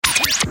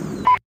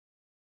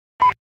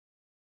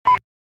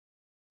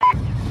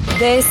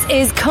This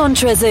is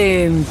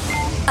ContraZoom,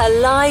 a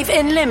Live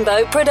in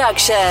Limbo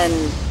production.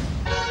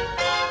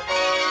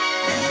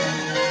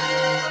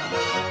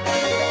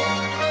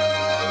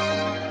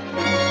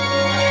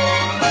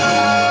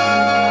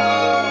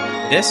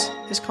 This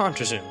is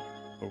ContraZoom,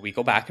 where we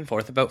go back and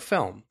forth about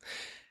film.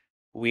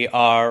 We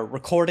are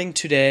recording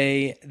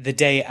today, the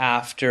day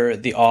after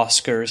the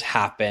Oscars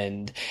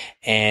happened,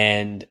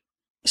 and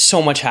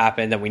so much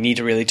happened that we need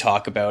to really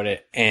talk about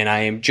it. And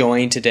I am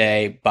joined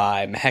today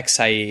by Mehek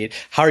Saeed.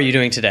 How are you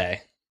doing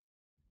today?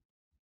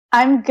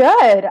 I'm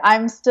good.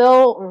 I'm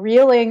still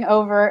reeling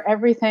over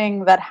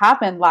everything that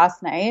happened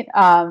last night,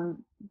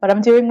 but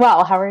I'm doing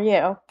well. How are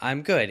you?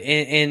 I'm good.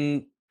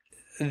 In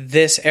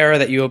this era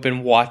that you have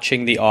been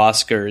watching the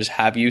Oscars,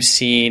 have you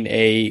seen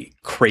a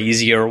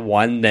crazier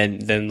one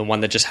than the one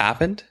that just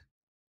happened?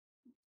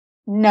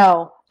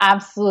 No,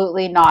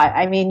 absolutely not.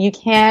 I mean, you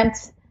can't,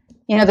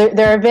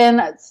 there have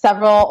been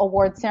several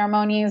award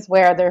ceremonies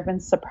where there have been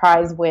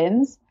surprise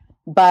wins,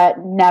 but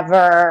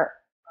never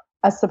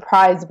a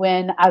surprise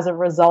win as a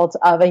result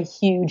of a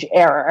huge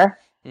error.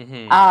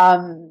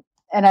 Mm-hmm.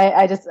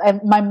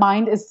 And my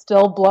mind is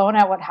still blown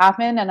at what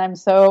happened, and I'm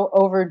so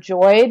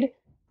overjoyed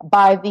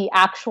by the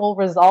actual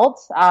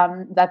results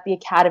that the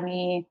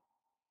Academy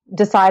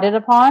decided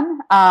upon,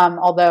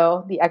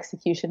 although the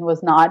execution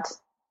was not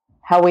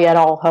how we had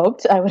all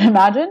hoped, I would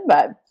imagine.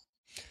 But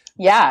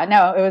yeah,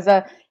 no, it was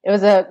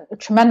a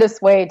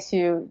tremendous way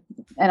to,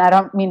 and I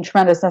don't mean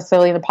tremendous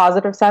necessarily in the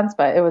positive sense,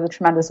 but it was a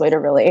tremendous way to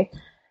really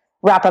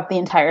wrap up the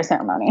entire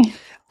ceremony.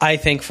 I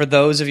think for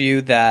those of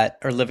you that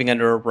are living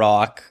under a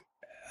rock,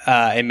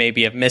 and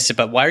maybe have missed it,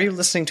 but why are you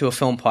listening to a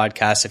film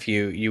podcast if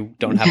you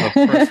don't have a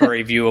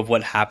periphery view of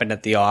what happened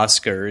at the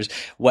Oscars?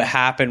 What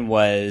happened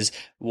was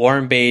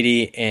Warren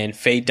Beatty and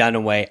Faye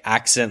Dunaway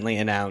accidentally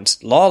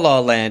announced La La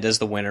Land as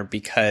the winner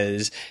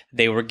because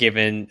they were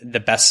given the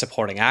Best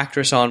Supporting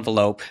Actress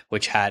envelope,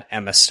 which had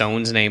Emma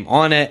Stone's name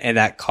on it, and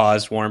that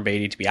caused Warren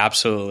Beatty to be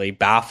absolutely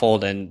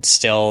baffled and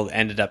still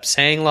ended up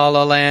saying La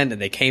La Land, and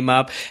they came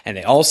up and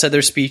they all said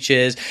their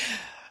speeches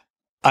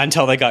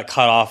until they got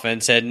cut off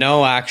and said,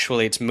 no,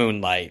 actually, it's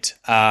Moonlight,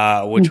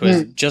 which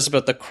was just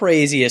about the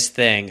craziest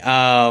thing.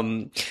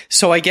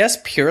 So I guess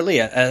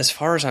purely as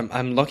far as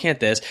I'm looking at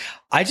this,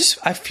 I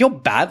feel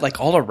bad like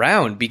all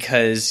around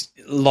because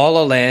La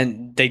La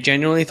Land, they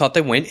genuinely thought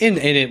they win, and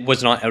it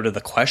was not out of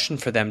the question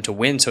for them to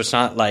win. So it's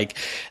not like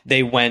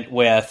they went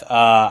with,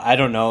 I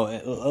don't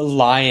know,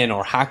 Lion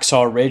or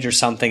Hacksaw Ridge or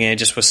something, and it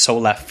just was so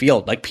left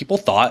field. Like, people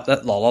thought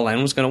that La La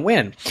Land was going to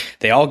win.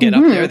 They all get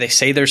up there, they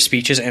say their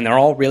speeches, and they're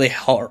all really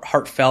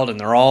heartfelt, and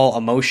they're all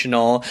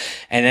emotional,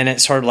 and then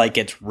it sort of like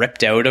gets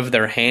ripped out of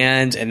their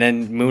hands, and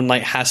then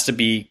Moonlight has to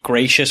be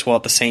gracious while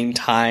at the same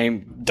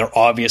time they're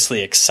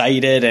obviously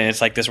excited, and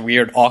it's like this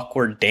weird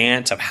awkward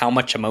dance of how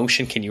much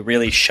emotion can you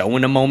really show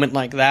in a moment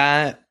like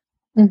that.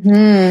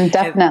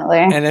 Definitely.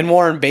 And then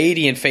Warren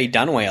Beatty and Faye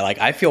Dunaway, like,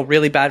 I feel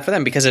really bad for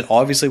them because it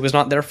obviously was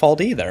not their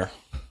fault either.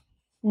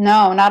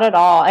 No, not at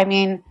all. I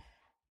mean,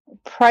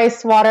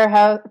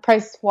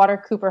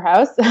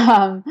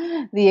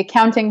 PricewaterhouseCoopers, the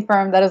accounting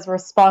firm that is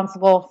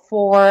responsible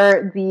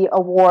for the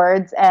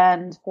awards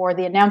and for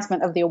the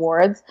announcement of the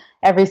awards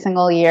every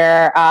single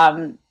year,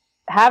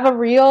 have a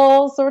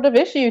real sort of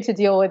issue to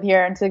deal with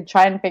here and to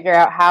try and figure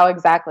out how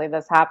exactly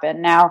this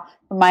happened. Now,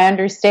 from my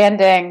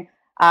understanding,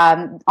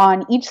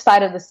 on each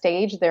side of the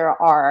stage, there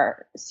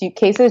are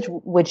suitcases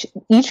which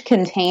each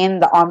contain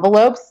the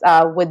envelopes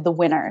with the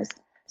winners.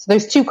 So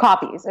there's 2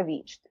 copies of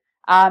each.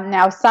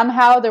 Now,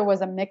 somehow there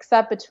was a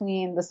mix-up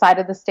between the side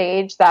of the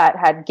stage that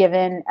had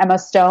given Emma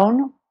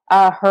Stone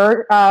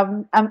her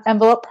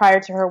envelope prior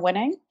to her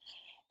winning,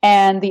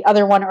 and the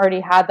other one already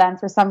had that. And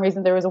for some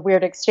reason, there was a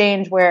weird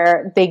exchange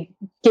where they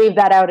gave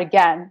that out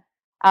again.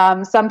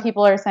 Some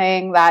people are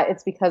saying that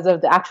it's because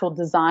of the actual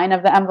design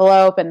of the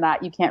envelope and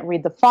that you can't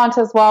read the font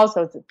as well,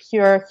 so it's a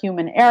pure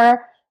human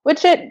error,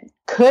 which it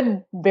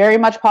could very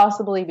much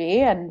possibly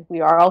be, and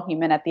we are all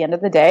human at the end of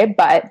the day.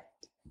 But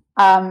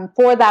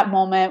for that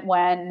moment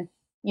when,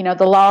 the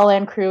La La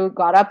Land crew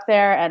got up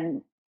there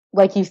and,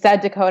 like you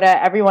said,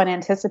 Dakota, everyone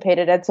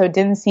anticipated it, so it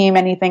didn't seem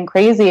anything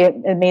crazy.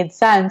 It made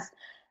sense.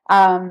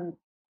 And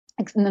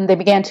then they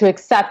began to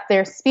accept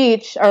their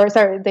speech,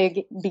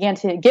 they began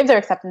to give their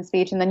acceptance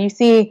speech, and then you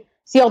see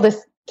all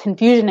this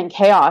confusion and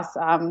chaos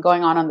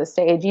going on the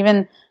stage.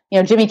 Even,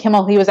 Jimmy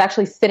Kimmel, he was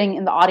actually sitting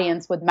in the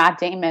audience with Matt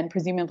Damon,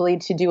 presumably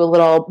to do a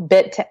little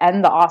bit to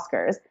end the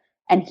Oscars,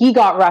 and he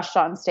got rushed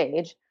on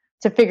stage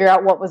to figure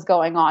out what was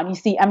going on. You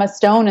see Emma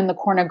Stone in the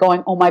corner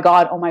going, oh my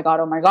God, oh my God,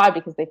 oh my God,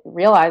 because they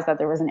realized that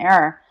there was an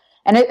error.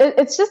 And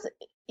it's just,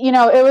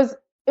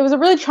 it was a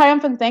really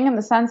triumphant thing in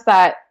the sense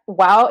that,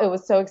 wow, it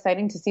was so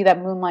exciting to see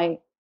that Moonlight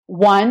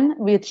won,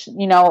 which,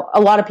 a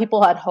lot of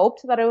people had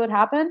hoped that it would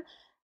happen.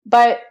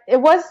 But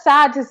it was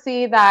sad to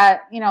see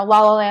that, La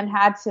La Land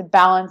had to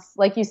balance,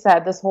 like you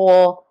said, this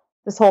whole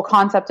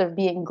concept of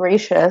being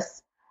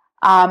gracious,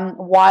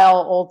 while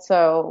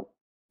also,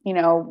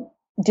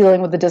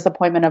 dealing with the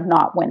disappointment of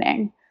not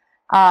winning.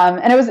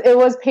 And it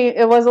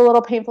was a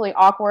little painfully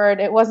awkward.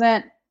 It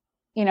wasn't,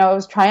 it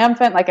was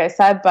triumphant, like I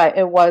said, but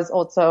it was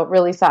also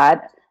really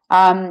sad.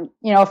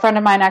 A friend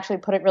of mine actually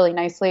put it really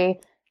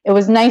nicely. It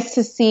was nice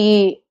to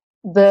see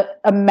the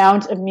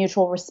amount of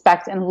mutual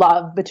respect and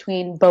love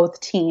between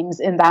both teams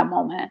in that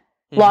moment.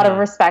 A lot of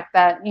respect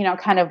that,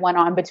 kind of went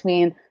on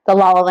between the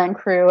La La Land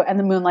crew and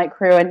the Moonlight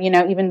crew. And,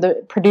 even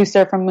the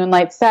producer from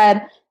Moonlight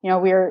said,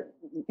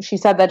 she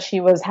said that she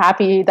was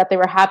happy that they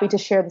were happy to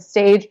share the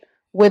stage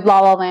with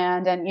La La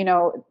Land. And,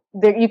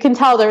 you can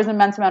tell there's an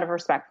immense amount of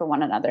respect for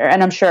one another.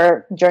 And I'm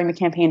sure during the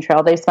campaign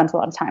trail, they spent a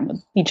lot of time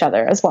with each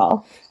other as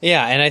well.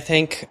 Yeah. And I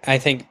think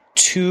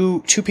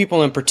two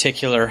people in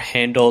particular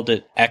handled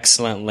it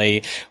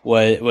excellently.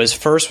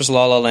 Was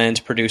La La Land's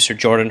producer,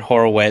 Jordan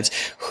Horowitz,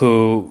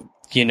 who,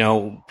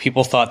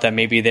 people thought that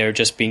maybe they're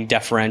just being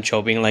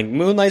deferential, being like,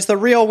 Moonlight's the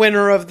real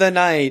winner of the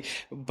night.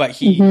 But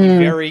he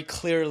very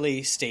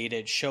clearly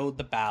showed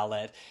the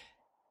ballot,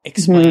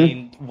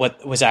 explained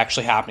what was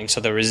actually happening.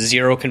 So there was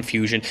zero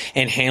confusion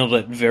and handled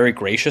it very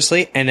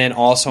graciously. And then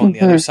also on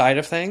the other side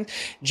of things,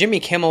 Jimmy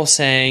Kimmel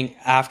saying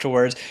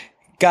afterwards,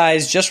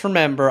 guys, just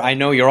remember, I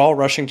know you're all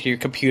rushing to your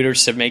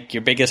computers to make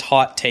your biggest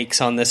hot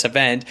takes on this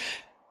event.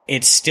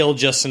 It's still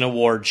just an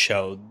award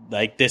show.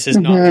 Like, this is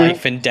not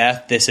life and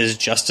death. This is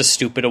just a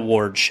stupid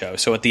award show.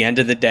 So at the end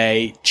of the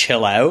day,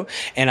 chill out.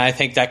 And I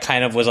think that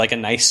kind of was like a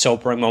nice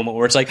sobering moment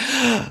where it's like,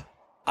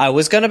 I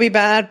was going to be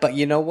bad, but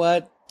you know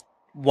what?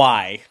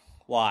 Why?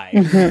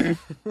 No,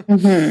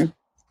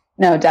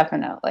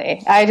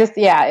 definitely.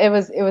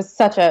 It was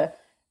such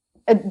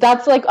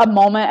that's like a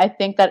moment I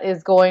think that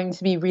is going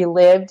to be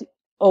relived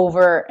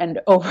over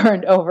and over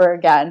and over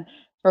again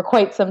for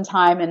quite some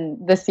time,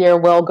 and this year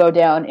will go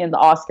down in the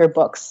Oscar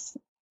books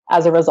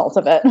as a result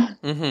of it.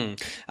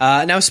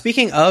 Now,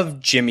 speaking of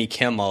Jimmy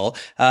Kimmel,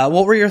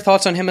 what were your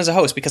thoughts on him as a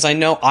host? Because I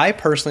know I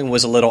personally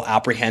was a little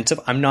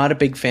apprehensive. I'm not a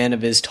big fan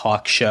of his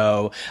talk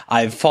show.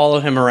 I've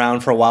followed him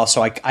around for a while,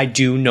 so I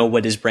do know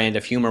what his brand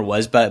of humor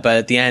was. But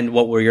at the end,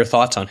 what were your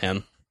thoughts on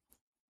him?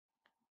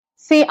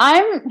 See,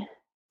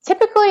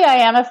 typically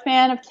I am a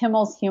fan of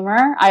Kimmel's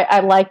humor.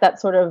 I like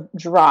that sort of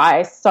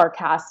dry,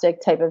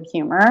 sarcastic type of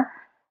humor.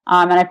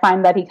 And I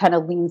find that he kind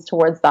of leans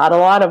towards that a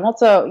lot. And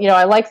also,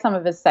 I like some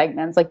of his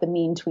segments, like the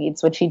mean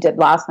tweets, which he did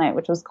last night,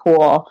 which was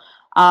cool.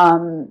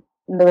 There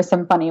were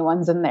some funny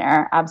ones in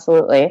there.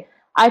 Absolutely.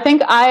 I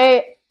think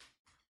I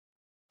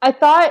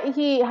thought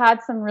he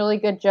had some really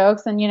good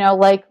jokes. And,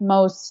 like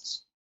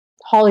most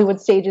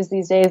Hollywood stages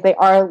these days, they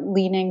are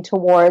leaning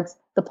towards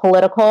the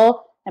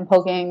political and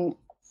poking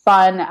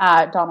fun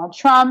at Donald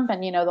Trump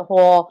and,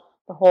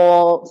 the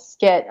whole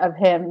skit of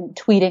him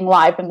tweeting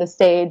live from the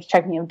stage,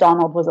 checking if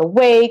Donald was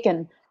awake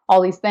and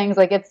all these things.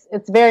 Like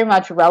it's very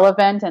much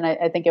relevant, and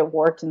I think it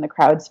worked in the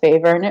crowd's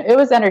favor, and it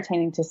was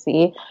entertaining to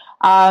see.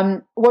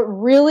 What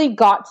really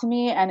got to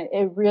me, and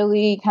it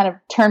really kind of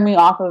turned me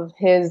off of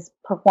his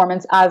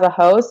performance as a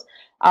host,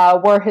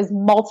 were his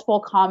multiple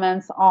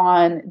comments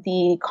on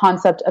the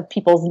concept of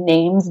people's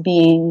names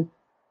being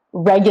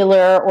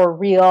regular or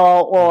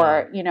real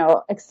or,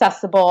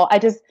 accessible.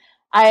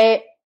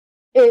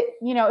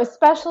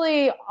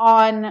 Especially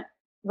on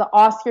the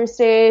Oscar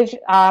stage,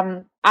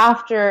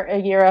 after a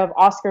year of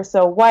Oscar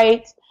So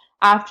White,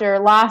 after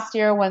last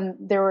year when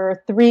there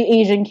were 3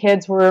 Asian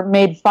kids were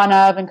made fun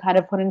of and kind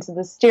of put into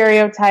the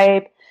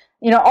stereotype,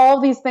 all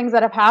of these things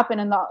that have happened,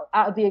 and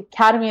the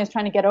Academy is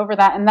trying to get over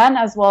that. And then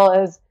as well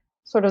as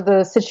sort of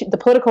the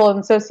political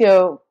and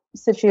socio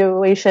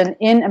situation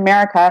in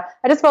America,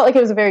 I just felt like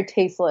it was a very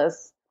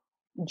tasteless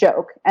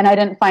joke, and I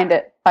didn't find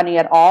it funny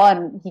at all,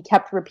 and he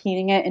kept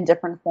repeating it in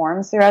different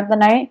forms throughout the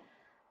night.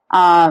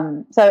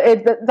 So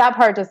that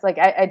part just like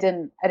I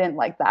didn't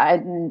like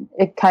that.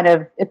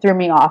 It threw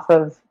me off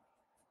of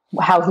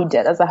how he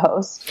did as a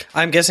host.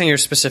 I'm guessing you're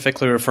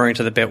specifically referring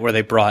to the bit where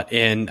they brought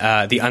in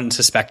the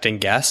unsuspecting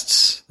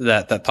guests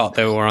that thought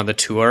they were on the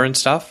tour and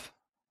stuff.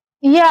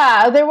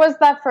 Yeah, there was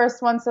that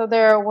first one. So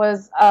there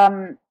was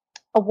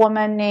a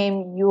woman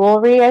named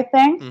Yulri, I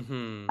think.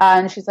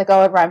 And she's like,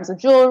 oh, it rhymes with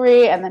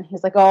jewelry. And then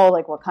he's like, oh,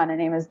 like, what kind of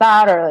name is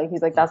that? Or like,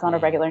 he's like, that's not a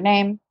regular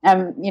name.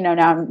 And,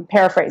 now I'm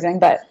paraphrasing,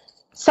 but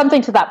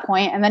something to that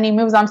point. And then he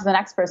moves on to the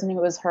next person who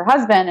was her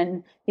husband.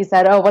 And he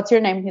said, oh, what's your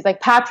name? And he's like,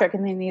 Patrick.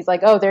 And then he's like,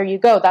 oh, there you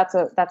go. That's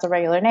a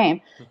regular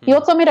name. He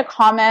also made a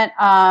comment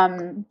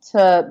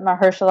to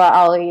Mahershala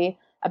Ali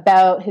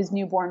about his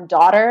newborn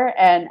daughter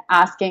and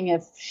asking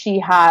if she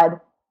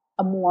had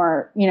a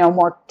more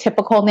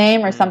typical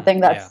name or something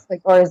that's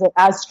like, or is it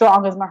as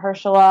strong as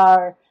Mahershala,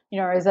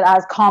 or is it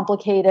as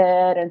complicated?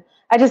 And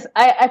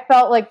I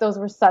felt like those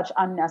were such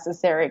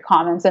unnecessary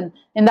comments. And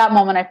in that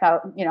moment I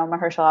felt,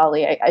 Mahershala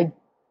Ali, I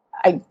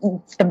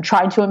am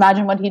trying to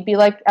imagine what he'd be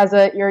like as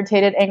a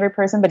irritated, angry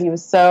person, but he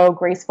was so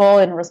graceful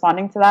in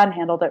responding to that and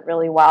handled it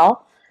really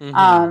well.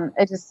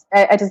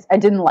 I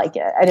didn't like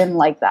it. I didn't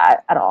like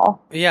that at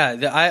all.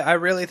 Yeah, I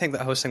really think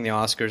that hosting the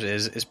Oscars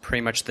is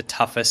pretty much the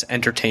toughest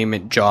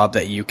entertainment job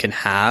that you can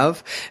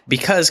have,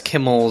 because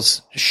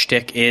Kimmel's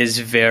shtick is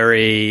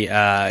very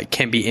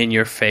can be in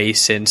your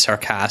face and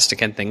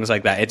sarcastic and things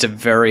like that. It's a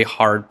very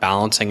hard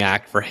balancing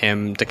act for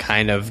him to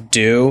kind of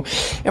do,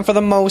 and for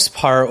the most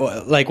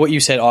part, like what you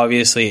said,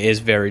 obviously is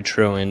very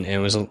true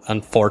and was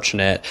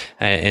unfortunate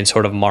and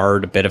sort of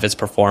marred a bit of his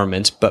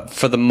performance. But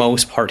for the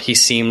most part, he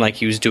seemed like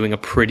he was doing a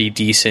pretty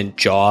decent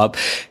job.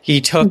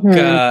 He took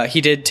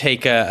he did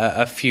take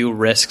a few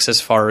risks as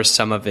far as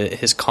some of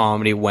his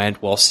comedy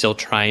went, while still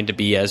trying to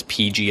be as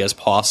PG as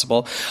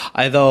possible.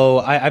 Although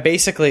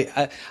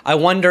I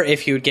wonder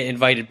if he would get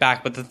invited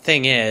back. But the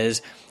thing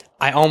is,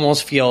 I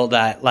almost feel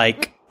that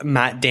like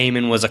Matt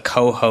Damon was a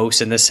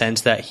co-host in the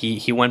sense that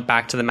he went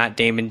back to the Matt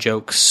Damon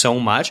jokes so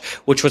much,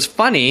 which was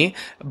funny.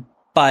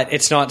 But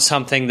it's not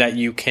something that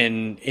you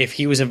can, if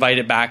he was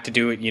invited back to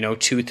do it,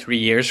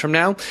 2-3 years from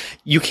now,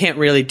 you can't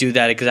really do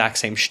that exact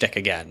same shtick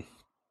again.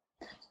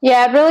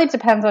 Yeah, it really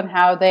depends on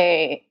how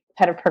they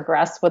kind of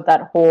progress with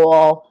that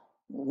whole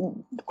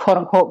quote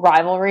unquote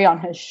rivalry on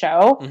his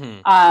show.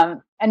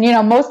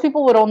 And most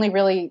people would only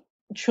really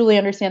truly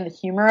understand the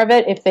humor of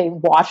it if they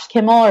watched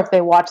Kimmel or if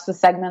they watched the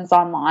segments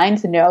online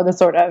to know the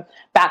sort of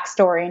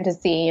backstory and to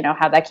see,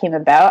 how that came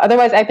about.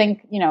 Otherwise, I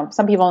think,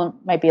 some people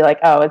might be like,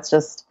 oh, he's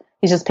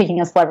just picking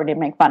a celebrity to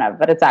make fun of,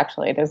 but there's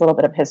a little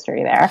bit of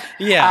history there.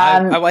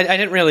 Yeah, I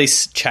didn't really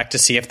check to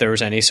see if there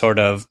was any sort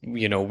of,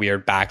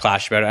 weird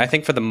backlash about it. I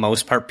think for the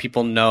most part,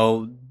 people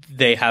know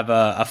they have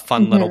a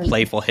fun little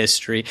playful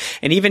history.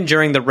 And even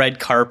during the red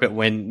carpet,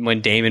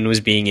 when Damon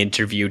was being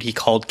interviewed, he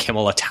called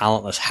Kimmel a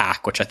talentless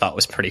hack, which I thought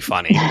was pretty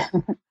funny.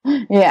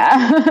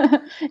 Yeah.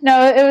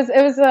 No,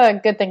 it was a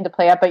good thing to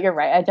play up, but you're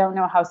right. I don't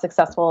know how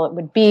successful it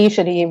would be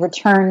should he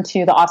return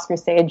to the Oscar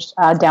stage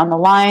down the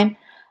line.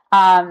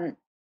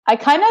 I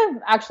kind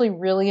of actually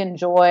really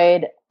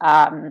enjoyed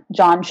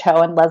John Cho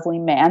and Leslie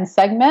Mann's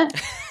segment.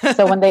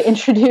 So when they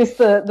introduced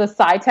the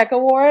SciTech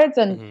Awards,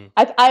 and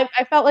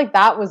I felt like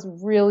that was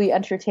really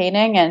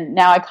entertaining, and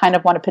now I kind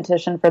of want to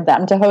petition for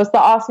them to host the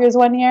Oscars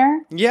one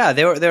year. Yeah,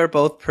 they were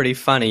both pretty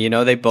funny.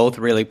 They both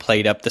really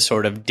played up the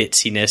sort of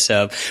ditziness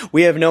of,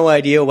 we have no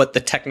idea what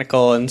the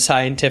technical and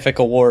scientific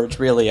awards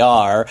really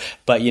are,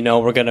 but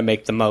we're going to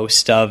make the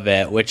most of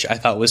it, which I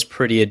thought was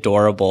pretty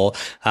adorable.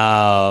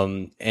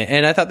 And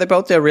I thought they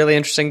both did a really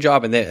interesting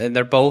job, and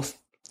they're both,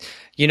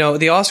 the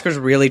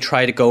Oscars really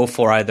try to go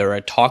for either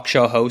a talk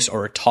show host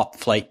or a top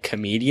flight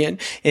comedian,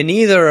 and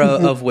neither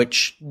of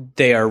which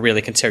they are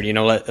really considered.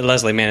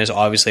 Leslie Mann is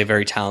obviously a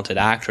very talented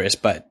actress,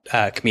 but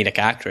comedic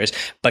actress,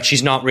 but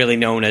she's not really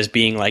known as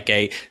being like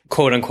a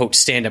quote unquote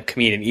stand up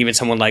comedian. Even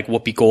someone like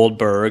Whoopi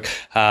Goldberg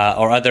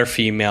or other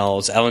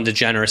females, Ellen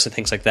DeGeneres and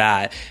things like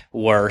that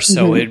were.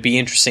 So it'd be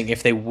interesting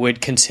if they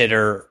would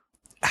consider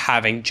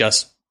having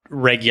just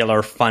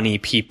regular funny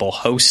people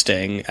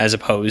hosting as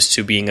opposed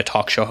to being a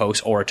talk show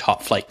host or a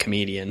top flight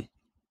comedian.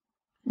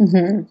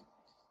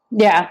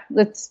 Yeah,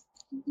 let's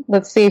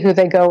see who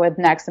they go with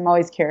next. I'm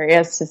always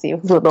curious to see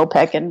who they'll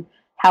pick and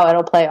how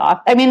it'll play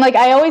off. I mean, like,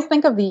 I always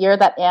think of the year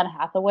that Anne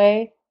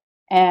Hathaway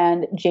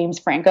and James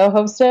Franco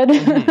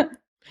hosted,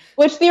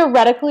 which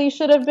theoretically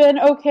should have been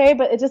okay,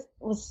 but it just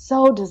was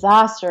so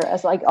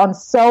disastrous, like on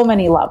so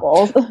many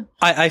levels.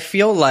 I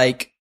feel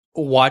like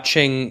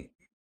watching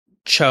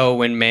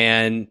Cho and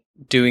Mann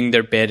doing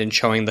their bid and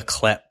showing the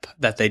clip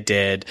that they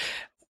did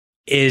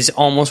is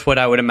almost what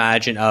I would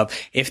imagine of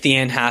if the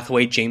Anne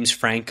Hathaway James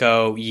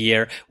Franco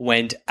year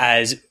went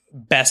as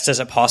best as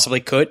it possibly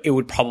could, it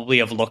would probably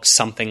have looked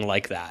something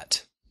like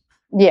that.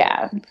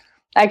 Yeah,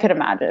 I could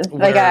imagine.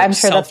 Like, I'm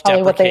sure that's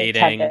probably what they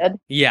intended.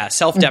 Yeah,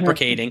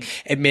 self-deprecating,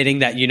 admitting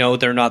that,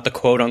 they're not the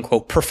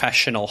quote-unquote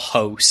professional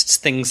hosts,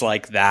 things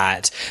like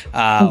that,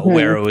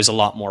 where it was a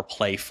lot more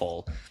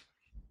playful.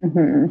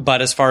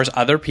 But as far as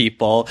other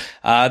people,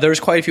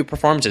 there's quite a few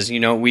performances.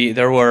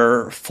 There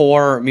were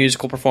 4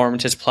 musical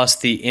performances plus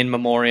the In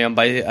Memoriam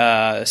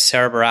by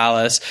Sarah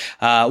Bareilles.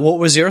 What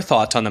was your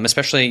thoughts on them?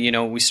 Especially,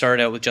 we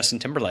started out with Justin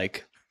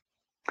Timberlake.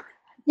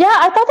 Yeah,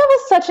 I thought that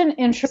was such an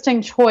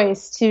interesting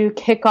choice to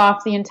kick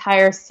off the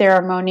entire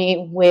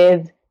ceremony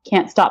with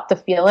Can't Stop the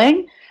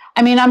Feeling.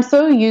 I mean, I'm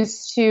so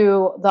used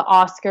to the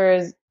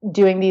Oscars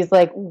doing these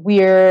like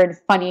weird,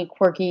 funny,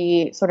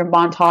 quirky sort of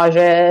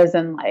montages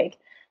and like,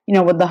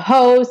 with the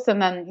host,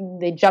 and then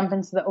they jump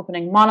into the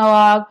opening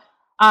monologue.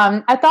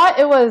 I thought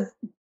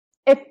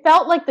it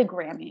felt like the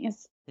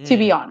Grammys, to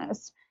be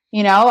honest.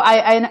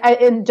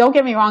 And don't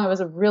get me wrong, it was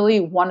a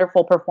really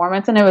wonderful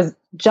performance, and it was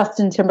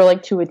Justin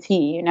Timberlake to a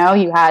T.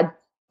 You had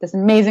this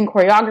amazing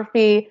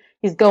choreography.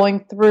 He's going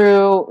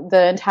through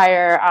the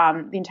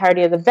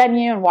entirety of the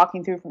venue and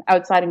walking through from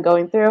outside and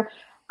going through.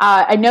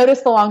 I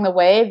noticed along the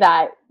way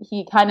that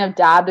he kind of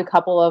dabbed a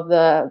couple of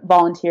the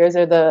volunteers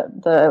or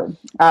the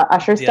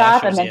usher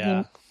staff,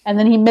 and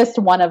then he missed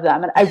one of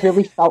them, and I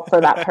really felt for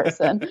that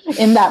person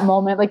in that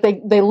moment. Like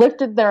they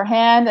lifted their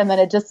hand, and then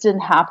it just didn't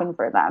happen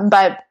for them.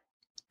 But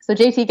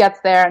So JT gets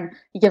there and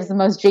he gives the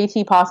most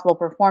JT possible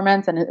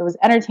performance, and it was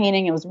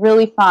entertaining. It was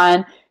really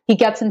fun. He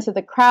gets into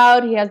the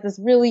crowd. He has this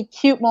really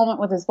cute moment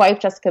with his wife,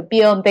 Jessica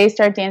Biel, and they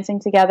start dancing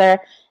together.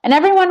 And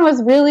everyone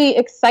was really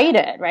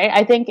excited, right?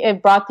 I think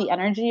it brought the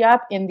energy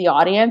up in the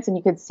audience, and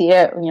you could see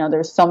it. You know,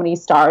 there's so many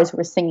stars who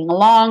were singing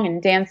along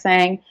and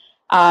dancing.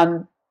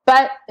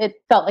 But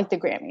it felt like the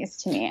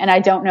Grammys to me. And I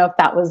don't know if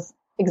that was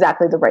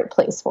exactly the right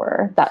place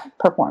for that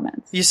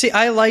performance. You see,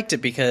 I liked it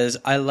because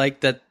I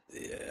liked that.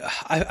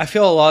 I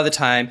feel a lot of the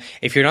time,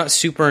 if you're not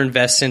super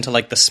invested into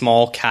like the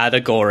small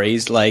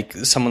categories, like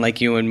someone like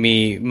you and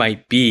me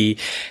might be,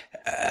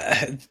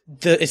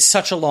 it's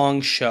such a long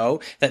show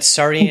that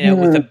starting it out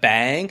with a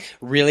bang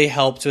really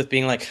helped with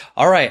being like,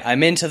 all right,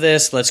 I'm into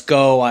this, let's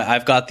go,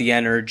 I've got the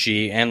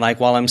energy. And like,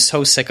 while I'm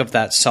so sick of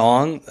that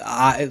song,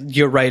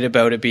 you're right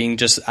about it being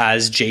just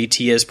as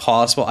JT as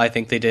possible. I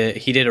think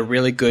he did a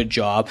really good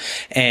job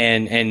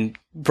and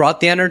brought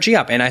the energy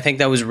up. And I think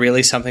that was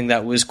really something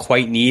that was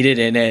quite needed.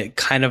 And it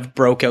kind of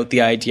broke out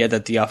the idea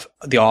that the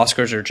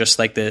Oscars are just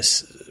like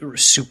this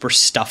super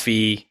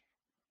stuffy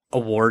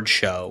award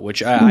show,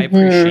 which I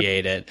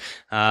appreciate it.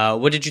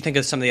 What did you think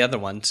of some of the other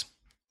ones?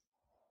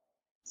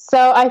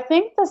 So I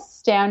think the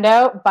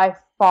standout by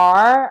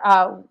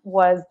far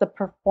was the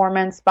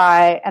performance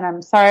by, and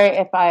I'm sorry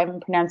if I'm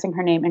pronouncing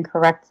her name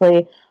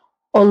incorrectly,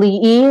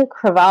 Olii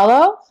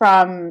Cravalho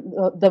from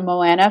the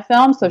Moana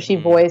film. So she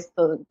voiced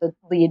the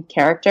lead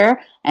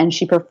character, and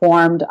she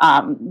performed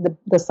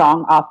the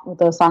song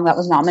that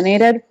was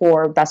nominated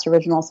for Best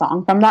Original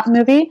Song from that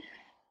movie.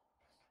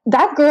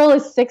 That girl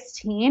is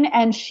 16,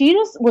 and she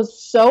just was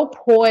so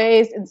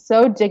poised and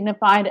so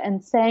dignified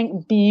and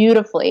sang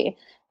beautifully.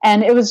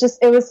 And it was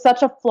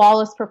such a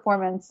flawless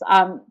performance,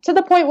 to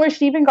the point where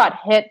she even got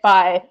hit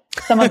by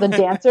some of the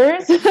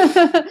dancers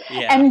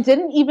and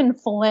didn't even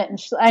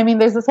flinch. I mean,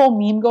 there's this whole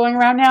meme going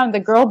around now, and the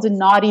girl did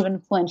not even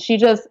flinch. She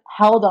just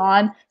held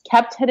on,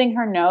 kept hitting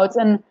her notes,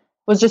 and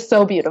was just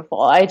so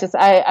beautiful.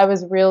 I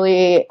was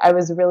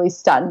really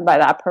stunned by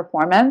that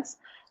performance.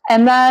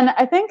 And then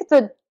I think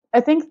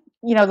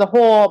you know, the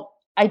whole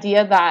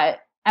idea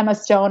that Emma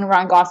Stone and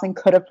Ryan Gosling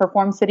could have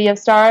performed City of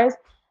Stars,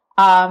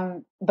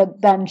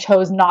 but then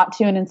chose not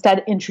to, and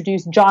instead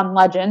introduced John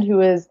Legend,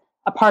 who is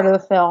a part of the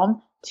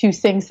film, to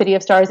sing City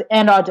of Stars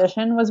and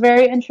audition, was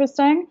very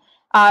interesting.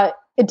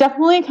 It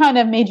definitely kind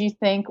of made you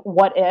think,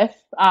 what if,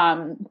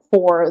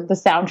 for the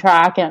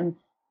soundtrack, and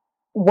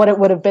what it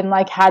would have been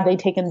like had they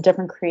taken a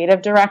different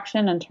creative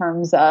direction in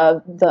terms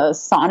of the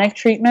sonic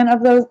treatment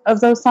of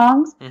those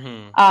songs.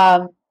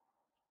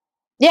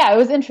 Yeah, it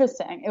was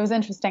interesting.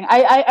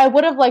 I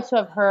would have liked to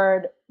have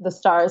heard the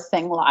Stars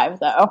sing live,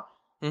 though.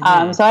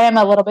 So I am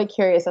a little bit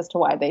curious as to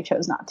why they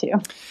chose not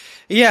to.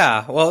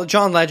 Yeah, well,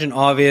 John Legend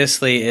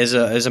obviously is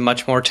a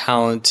much more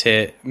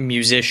talented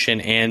musician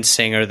and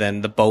singer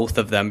than the both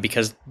of them,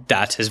 because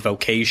that's his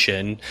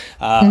vocation.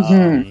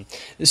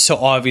 So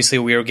obviously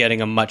we were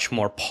getting a much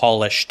more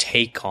polished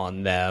take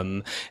on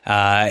them.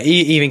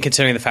 Even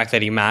considering the fact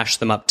that he mashed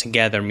them up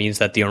together means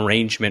that the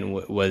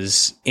arrangement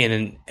was in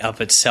and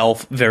of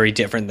itself very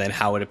different than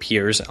how it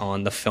appears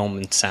on the film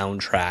and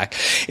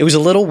soundtrack. It was a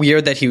little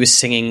weird that he was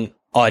singing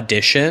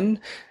Audition,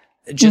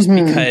 just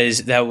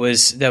because that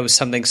was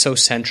something so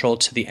central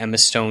to the Emma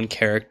Stone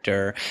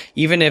character.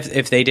 Even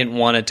if they didn't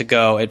want it to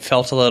go, it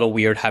felt a little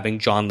weird having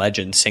John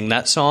Legend sing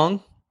that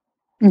song.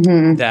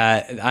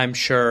 That I'm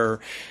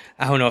sure,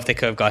 I don't know if they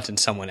could have gotten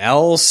someone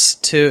else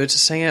to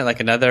sing it, like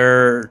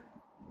another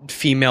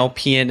female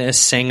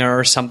pianist, singer,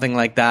 or something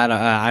like that.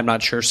 I'm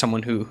not sure,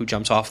 someone who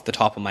jumps off the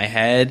top of my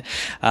head,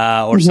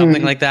 or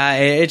something like that.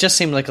 It just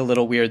seemed like a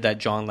little weird that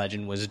John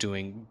Legend was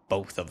doing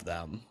both of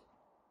them.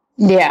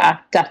 Yeah,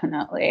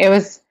 definitely. It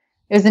was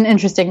an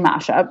interesting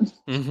mashup.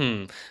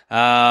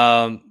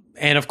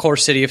 And of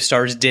course, City of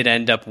Stars did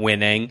end up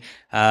winning,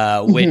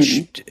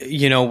 which,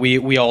 you know,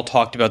 we all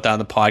talked about that on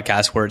the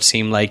podcast, where it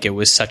seemed like it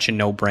was such a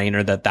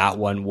no-brainer that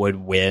one would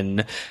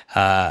win,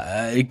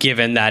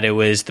 given that it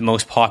was the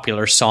most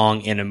popular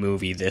song in a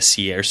movie this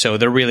year. So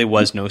there really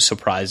was no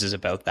surprises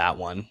about that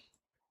one.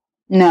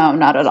 No,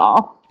 not at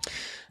all.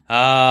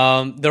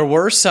 There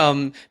were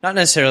some, not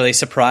necessarily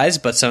surprise,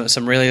 but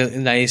some really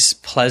nice,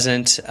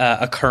 pleasant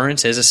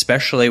occurrences,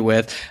 especially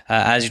with,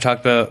 as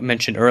you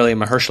mentioned earlier,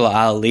 Mahershala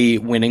Ali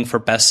winning for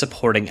Best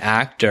Supporting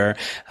Actor.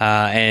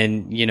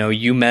 And, you know,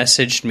 you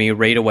messaged me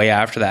right away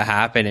after that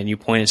happened, and you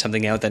pointed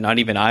something out that not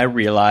even I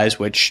realized,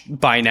 which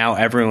by now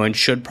everyone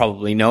should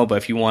probably know, but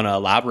if you want to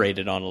elaborate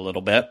it on a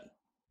little bit.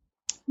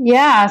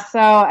 Yeah, so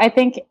I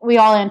think we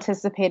all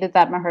anticipated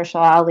that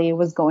Mahershala Ali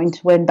was going to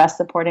win Best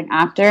Supporting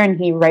Actor, and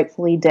he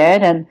rightfully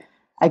did. And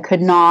I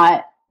could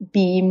not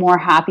be more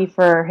happy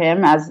for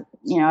him, as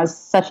you know, as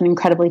such an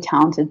incredibly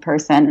talented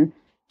person,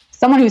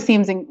 someone who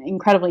seems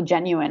incredibly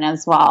genuine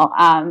as well.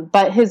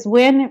 But his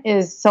win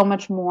is so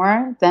much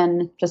more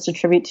than just a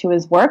tribute to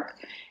his work.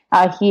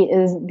 He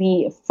is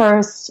the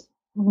first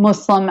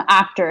Muslim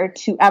actor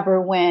to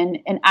ever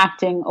win an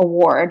acting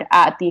award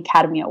at the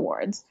Academy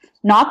Awards.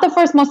 Not the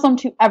first Muslim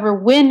to ever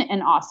win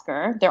an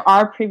Oscar. There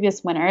are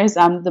previous winners.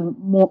 The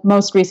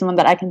most recent one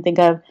that I can think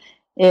of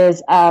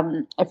is,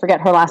 I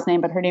forget her last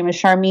name, but her name is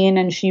Sharmeen,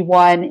 and she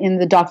won in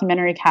the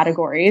documentary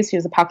categories. She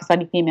was a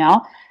Pakistani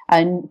female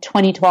in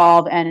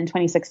 2012, and in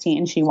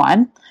 2016 she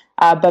won.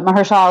 But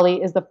Mahershala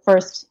Ali is the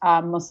first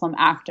Muslim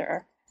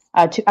actor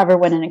to ever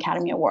win an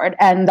Academy Award.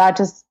 And that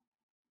just,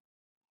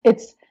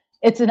 it's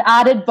an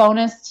added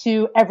bonus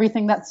to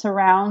everything that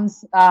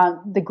surrounds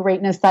the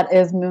greatness that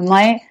is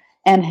Moonlight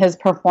and his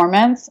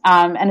performance.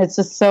 And it's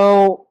just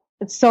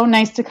it's so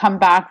nice to come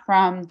back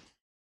from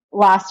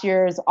last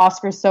year's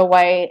Oscars So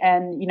White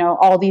and,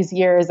 all these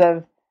years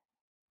of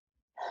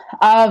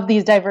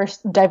these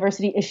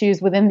diversity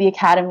issues within the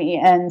Academy,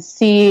 and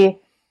see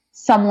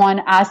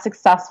someone as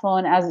successful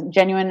and as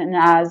genuine and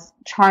as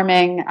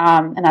charming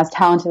and as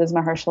talented as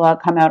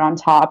Mahershala come out on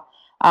top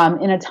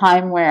in a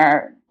time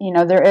where,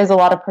 there is a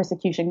lot of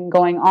persecution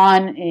going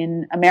on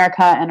in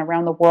America and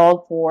around the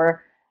world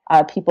for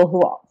people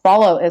who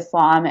follow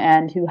Islam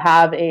and who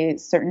have a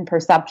certain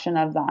perception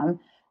of them,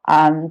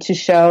 to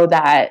show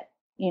that,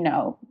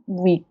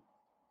 we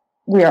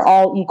are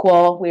all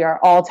equal, we are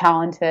all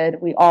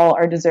talented, we all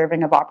are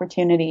deserving of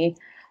opportunity.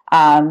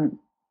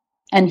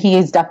 And he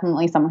is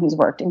definitely someone who's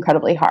worked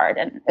incredibly hard.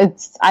 And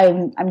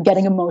I'm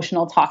getting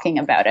emotional talking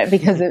about it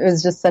because it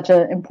was just such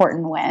an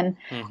important win.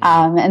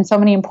 Mm-hmm. And so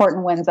many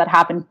important wins that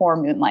happened for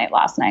Moonlight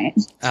last night.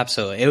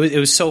 Absolutely. It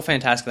was so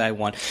fantastic that I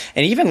won.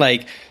 And even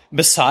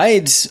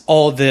besides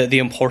all the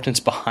importance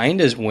behind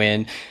his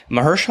win,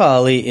 Mahershala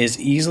Ali is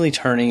easily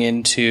turning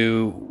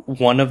into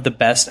one of the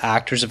best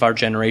actors of our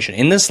generation.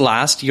 In this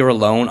last year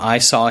alone, I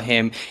saw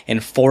him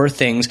in 4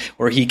 things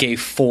where he gave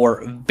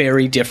 4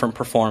 very different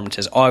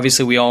performances.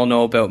 Obviously, we all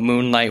know about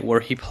Moonlight, where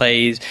he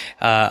plays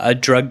a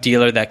drug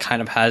dealer that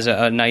kind of has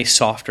a nice,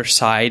 softer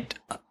side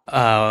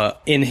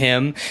in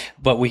him,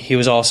 but he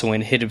was also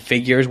in Hidden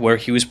Figures, where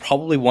he was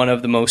probably one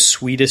of the most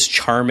sweetest,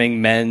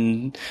 charming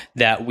men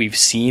that we've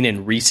seen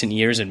in recent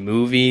years in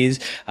movies.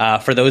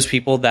 For those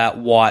people that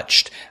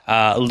watched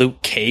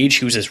Luke Cage,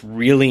 he was this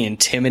really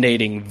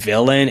intimidating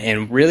villain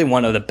and really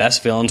one of the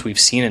best villains we've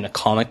seen in a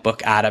comic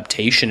book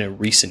adaptation in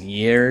recent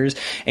years.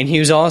 And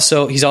he's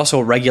also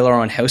a regular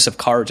on House of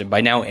Cards, and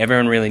by now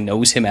everyone really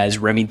knows him as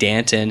Remy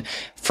Danton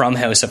from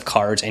House of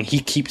Cards, and he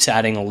keeps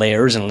adding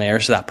layers and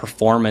layers to that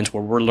performance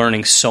where we're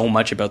learning so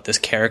much about this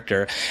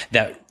character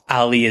that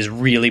Ali is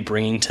really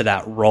bringing to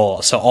that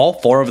role. So all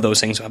 4 of those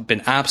things have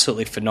been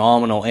absolutely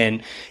phenomenal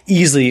and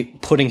easily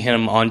putting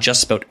him on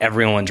just about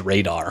everyone's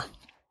radar.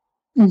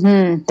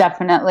 Mm-hmm,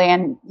 definitely.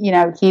 And,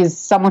 he's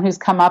someone who's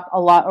come up a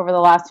lot over the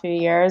last few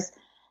years,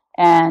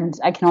 and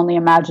I can only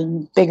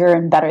imagine bigger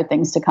and better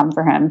things to come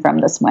for him from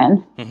this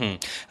win.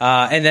 Mm-hmm.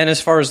 And then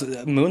as far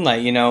as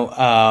Moonlight,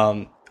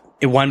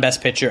 it won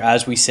Best Picture,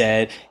 as we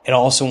said. It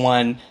also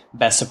won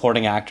Best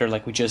Supporting Actor,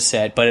 like we just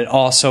said, but it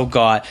also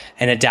got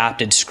an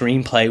adapted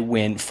screenplay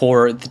win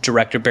for the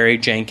director Barry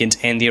Jenkins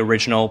and the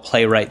original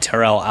playwright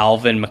Terrell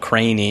Alvin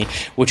McCraney,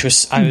 which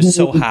I was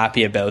so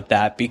happy about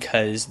that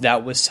because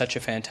that was such a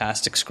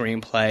fantastic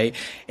screenplay.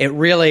 It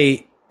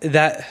really,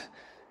 that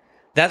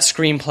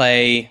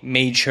screenplay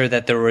made sure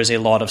that there was a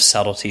lot of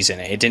subtleties in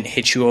it. It didn't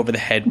hit you over the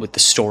head with the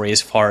story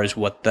as far as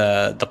what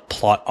the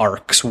plot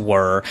arcs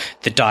were.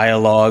 The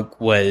dialogue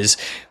was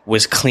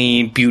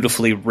clean,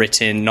 beautifully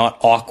written, not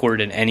awkward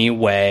in any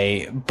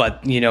way,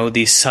 but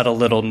these subtle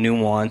little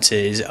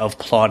nuances of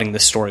plotting the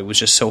story was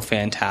just so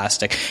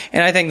fantastic.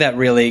 And I think that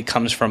really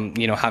comes from,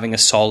 having a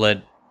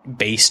solid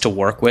base to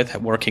work with,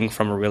 working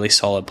from a really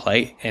solid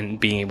play and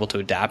being able to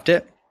adapt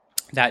it.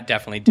 That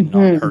definitely did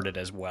not hurt it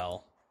as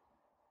well.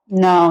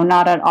 No,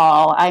 not at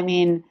all. I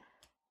mean,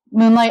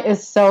 Moonlight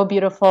is so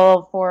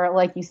beautiful for,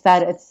 like you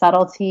said, its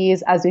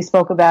subtleties, as we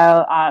spoke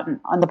about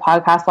on the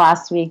podcast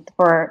last week,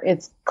 for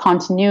its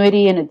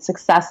continuity and its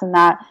success in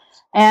that,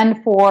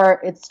 and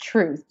for its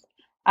truth.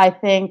 I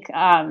think,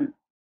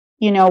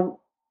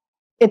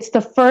 it's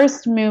the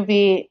first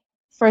movie,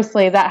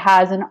 firstly, that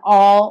has an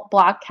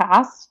all-Black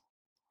cast,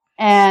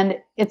 and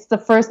it's the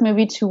first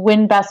movie to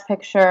win Best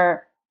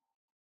Picture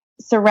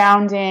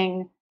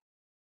surrounding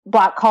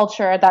Black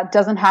culture that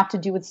doesn't have to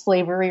do with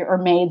slavery or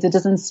maids. It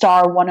doesn't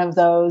star one of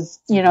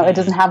those, it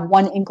doesn't have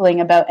one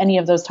inkling about any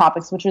of those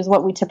topics, which is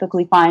what we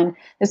typically find,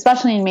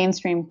 especially in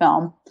mainstream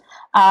film.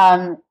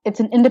 It's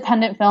an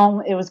independent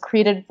film. It was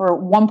created for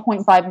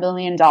 $1.5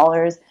 million.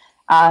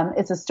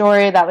 It's a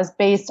story that was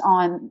based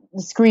on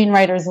the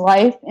screenwriter's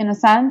life, in a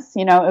sense.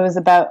 It was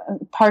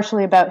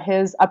partially about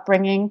his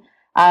upbringing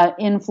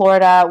in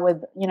Florida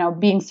with,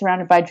 being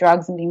surrounded by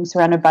drugs and being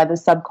surrounded by the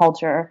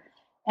subculture.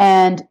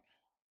 And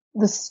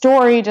the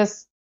story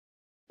the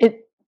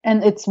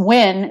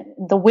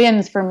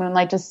wins for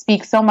Moonlight just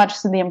speak so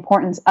much to the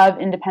importance of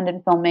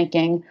independent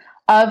filmmaking,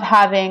 of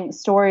having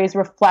stories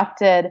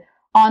reflected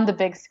on the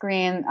big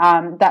screen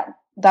that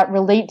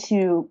relate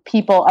to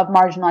people of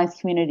marginalized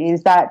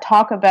communities, that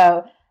talk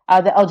about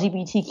the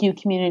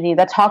LGBTQ community,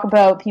 that talk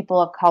about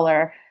people of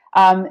color.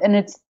 And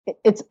it's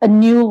a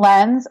new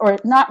lens, or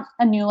not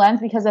a new lens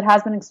because it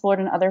has been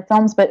explored in other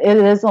films, but it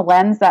is a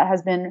lens that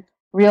has been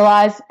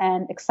realized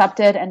and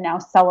accepted and now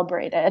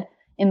celebrated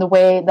in the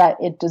way that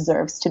it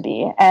deserves to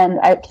be. And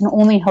I can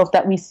only hope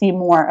that we see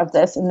more of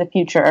this in the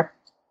future,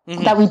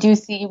 that we do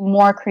see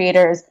more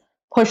creators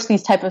push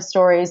these type of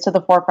stories to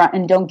the forefront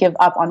and don't give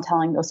up on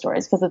telling those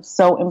stories, because it's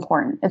so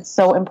important. It's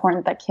so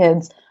important that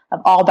kids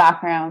of all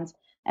backgrounds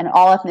and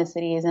all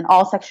ethnicities and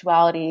all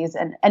sexualities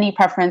and any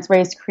preference,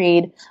 race,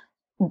 creed,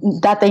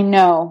 that they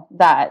know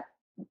that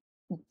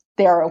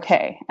they're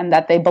okay and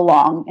that they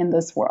belong in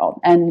this world.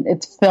 And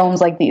it's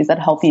films like these that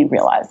help you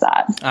realize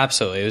that.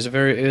 Absolutely.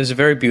 It was a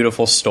very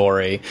beautiful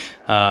story.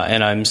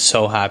 And I'm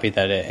so happy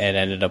that it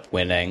ended up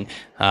winning.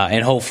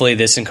 And hopefully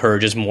this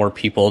encourages more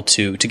people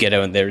to get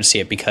out there to see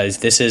it, because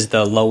this is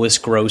the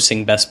lowest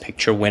grossing Best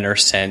Picture winner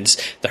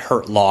since The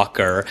Hurt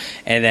Locker.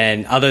 And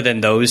then other than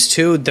those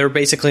two, they're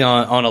basically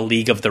on a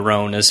league of their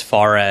own as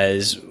far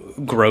as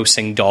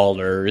grossing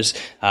dollars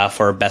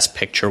for a Best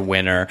Picture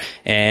winner.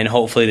 And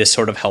hopefully this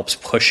sort of helps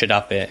push it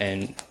up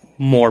and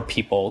more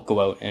people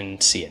go out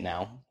and see it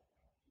now.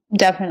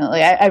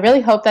 Definitely. I really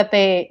hope that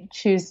they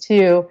choose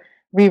to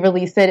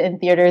re-release it in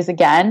theaters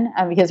again,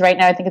 because right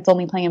now I think it's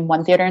only playing in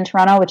one theater in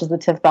Toronto, which is the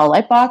TIFF Bell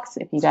Lightbox.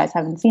 If you guys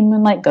haven't seen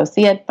Moonlight, go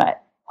see it,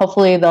 but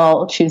hopefully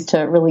they'll choose to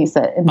release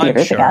it in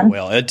theaters again. I'm sure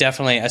it will. It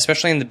definitely,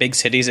 especially in the big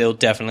cities, it'll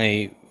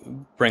definitely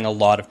bring a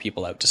lot of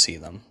people out to see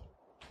them.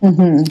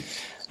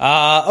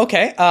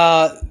 Okay.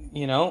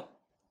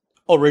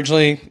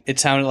 Originally it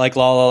sounded like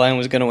La La Land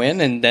was going to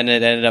win, and then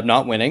it ended up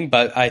not winning,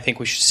 but I think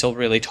we should still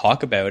really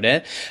talk about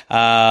it.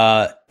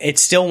 It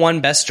still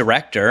won Best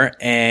Director,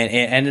 and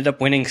it ended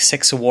up winning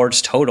 6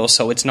 awards total,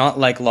 so it's not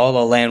like La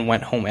La Land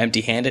went home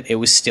empty-handed. It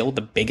was still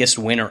the biggest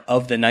winner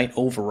of the night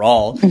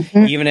overall,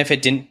 even if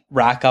it didn't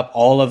rack up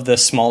all of the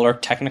smaller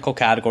technical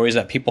categories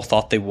that people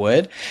thought they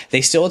would.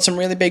 They still had some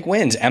really big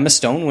wins. Emma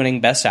Stone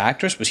winning Best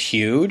Actress was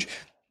huge.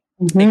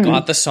 It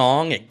got the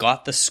song, it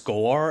got the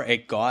score,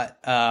 it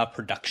got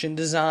production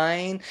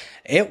design.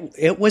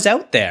 It was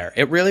out there.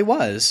 It really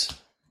was.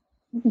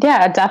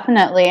 Yeah,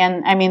 definitely.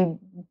 And I mean,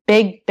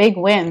 big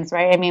wins,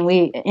 right? I mean,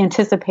 we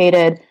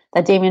anticipated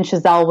that Damien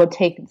Chazelle would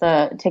take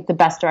the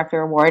Best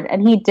Director award,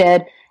 and he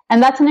did.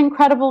 And that's an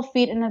incredible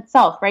feat in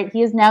itself, right?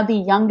 He is now the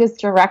youngest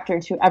director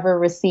to ever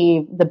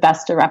receive the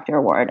Best Director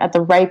award at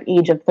the ripe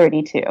age of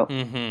 32.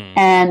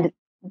 And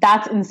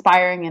that's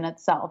inspiring in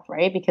itself,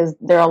 right? Because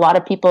there are a lot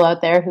of people out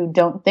there who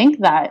don't think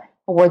that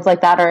awards like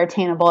that are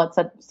attainable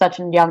at such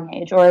a young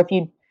age. Or if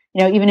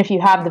even if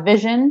you have the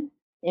vision,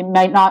 it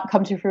might not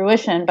come to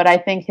fruition. But I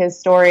think his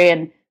story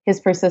and his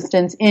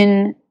persistence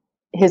in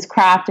his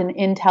craft and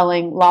in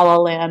telling La La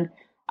Land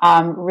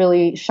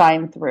really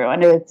shine through.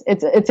 And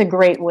it's a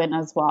great win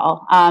as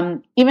well.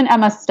 Even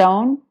Emma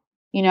Stone,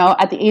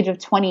 at the age of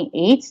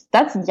 28,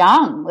 that's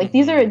young. Like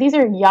these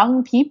are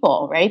young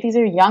people, right? These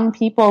are young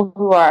people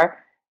who are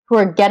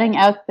getting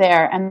out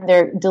there and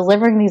they're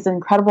delivering these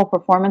incredible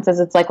performances.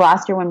 It's like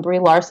last year when Brie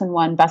Larson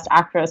won Best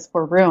Actress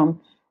for Room.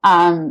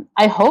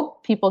 I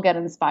hope people get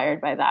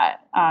inspired by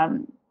that.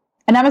 And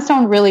Emma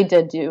Stone really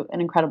did do an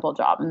incredible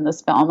job in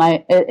this film.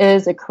 It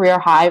is a career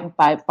high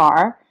by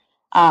far.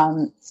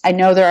 I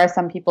know there are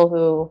some people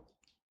who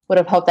would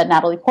have hoped that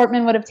Natalie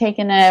Portman would have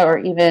taken it, or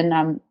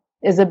even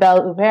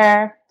Isabelle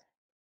Huppert.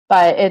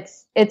 But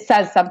it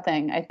says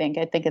something, I think.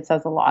 I think it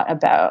says a lot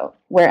about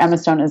where Emma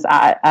Stone is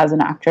at as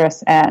an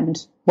actress, and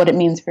what it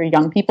means for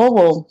young people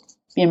will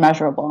be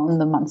immeasurable in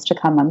the months to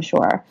come, I'm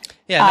sure.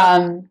 Yeah.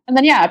 And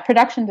then,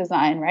 production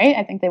design, right?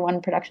 I think they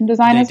won production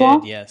design as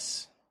well.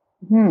 Yes.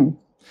 Well,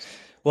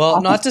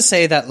 awesome. Not to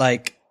say that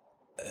like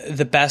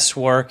the best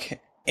work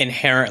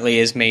inherently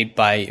is made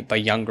by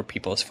younger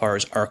people as far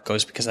as art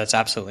goes, because that's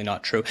absolutely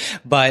not true.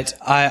 But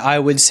I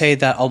would say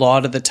that a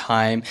lot of the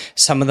time,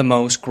 some of the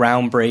most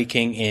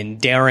groundbreaking and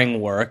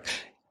daring work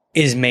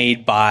is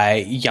made by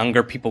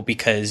younger people,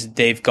 because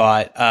they've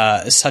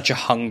got such a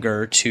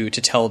hunger to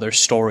tell their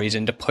stories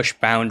and to push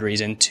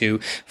boundaries and to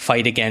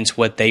fight against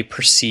what they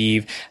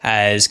perceive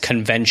as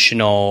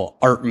conventional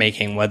art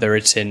making, whether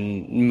it's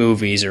in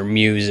movies or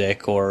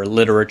music or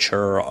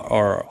literature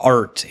or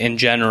art in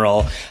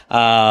general.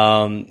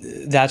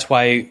 That's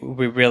why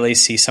we really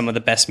see some of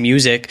the best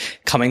music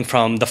coming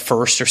from the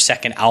first or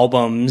second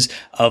albums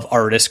of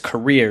artists'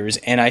 careers.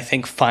 And I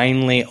think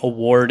finally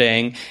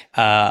awarding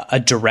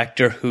a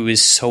director who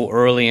is so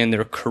early in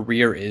their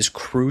career is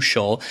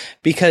crucial,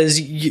 because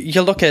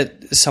you look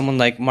at someone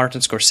like Martin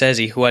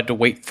Scorsese, who had to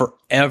wait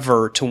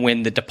forever to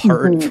win The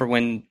Departed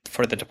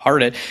for The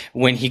Departed,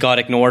 when he got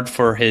ignored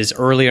for his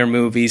earlier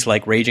movies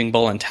like Raging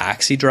Bull and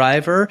Taxi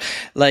Driver.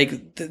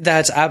 Like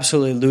that's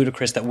absolutely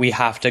ludicrous that we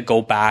have to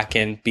go back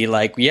and be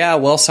like, yeah,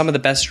 well, some of the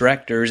best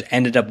directors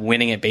ended up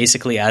winning it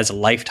basically as a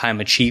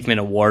Lifetime Achievement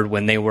Award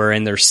when they were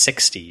in their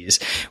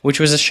 60s, which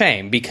was a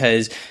shame,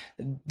 because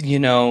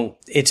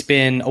it's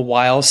been a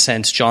while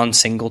since John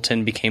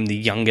Singleton became the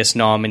youngest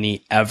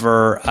nominee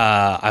ever.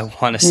 I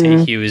want to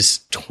say he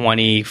was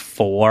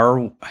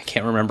 24. I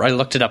can't remember. I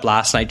looked it up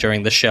last night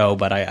during the show,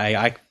 but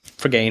I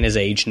forgetting his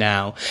age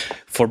now.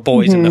 For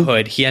Boys in the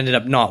Hood, he ended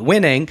up not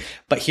winning,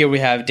 but here we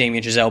have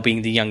Damien Chazelle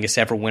being the youngest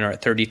ever winner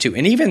at 32.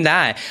 And even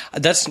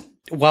that's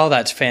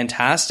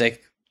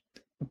fantastic,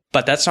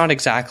 but that's not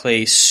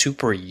exactly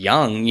super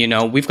young. You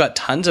know, we've got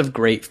tons of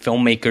great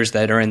filmmakers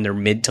that are in their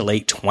mid to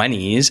late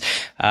 20s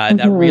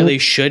that really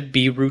should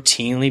be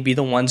routinely be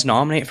the ones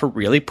nominated for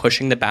really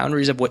pushing the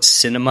boundaries of what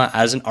cinema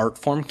as an art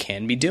form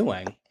can be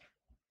doing.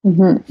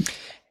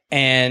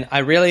 And I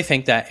really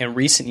think that in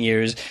recent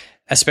years,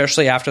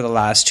 especially after the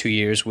last 2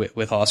 years with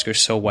Oscars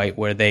So White,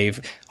 where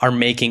are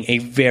making a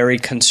very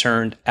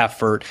concerned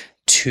effort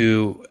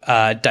to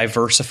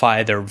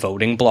diversify their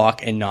voting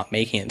block and not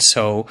making it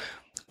so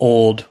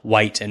old,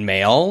 white, and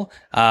male,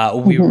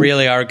 we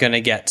really are going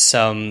to get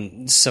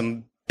some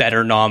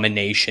better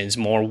nominations,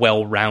 more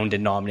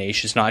well-rounded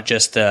nominations, not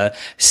just the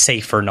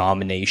safer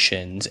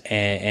nominations,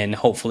 and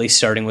hopefully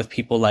starting with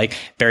people like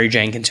Barry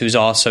Jenkins, who's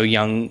also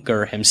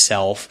younger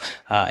himself,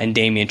 and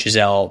Damien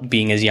Chazelle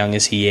being as young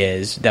as he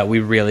is, that we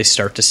really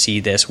start to see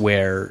this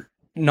where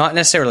not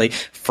necessarily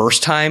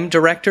first-time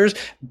directors,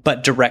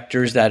 but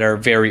directors that are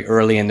very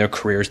early in their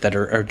careers that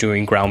are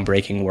doing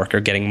groundbreaking work are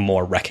getting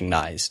more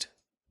recognized.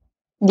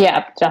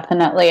 Yeah,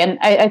 definitely. And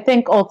I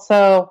think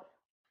also,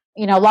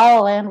 you know, La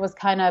La Land was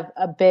kind of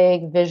a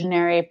big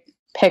visionary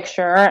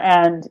picture,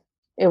 and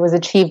it was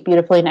achieved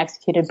beautifully and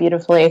executed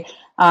beautifully.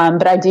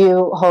 But I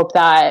do hope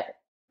that,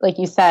 like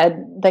you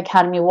said, the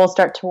Academy will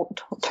start to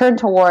turn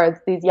towards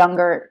these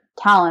younger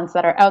talents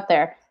that are out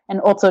there, and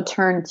also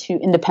turn to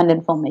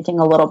independent filmmaking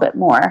a little bit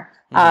more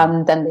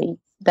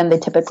than they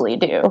typically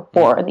do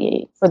for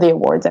the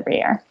awards every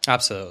year.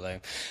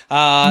 Absolutely.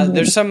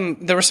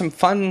 There were some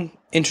fun,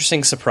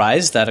 interesting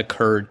surprise that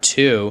occurred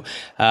too.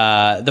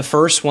 The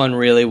first one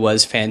really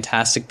was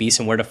Fantastic Beasts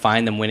and Where to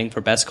Find Them winning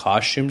for Best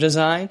Costume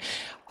Design.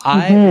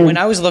 When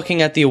I was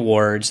looking at the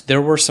awards,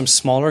 there were some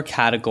smaller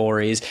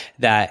categories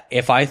that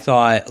if I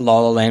thought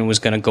La La Land was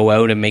going to go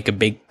out and make a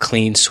big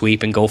clean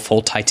sweep and go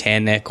full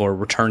Titanic or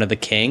Return of the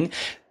King,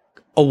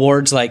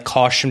 awards like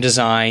costume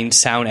design,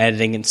 sound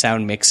editing, and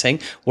sound mixing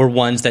were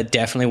ones that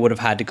definitely would have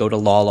had to go to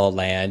La La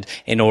Land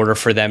in order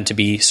for them to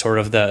be sort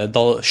of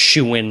the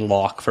shoe-in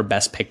lock for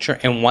Best Picture.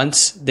 And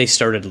once they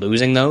started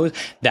losing those,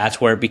 that's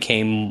where it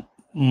became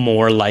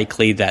more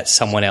likely that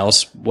someone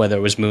else, whether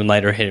it was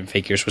Moonlight or Hidden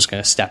Figures, was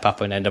going to step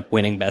up and end up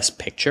winning Best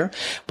Picture.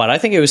 But I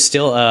think it was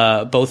still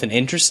both an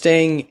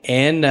interesting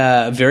and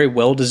very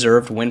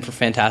well-deserved win for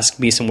Fantastic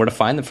Beasts and Where to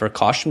Find Them for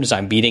costume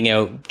design, beating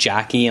out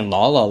Jackie and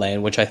La La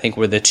Land, which I think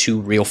were the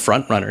two real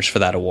front-runners for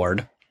that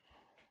award.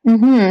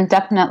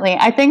 Definitely.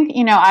 I think,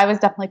 you know, I was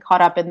definitely caught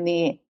up in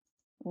the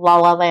La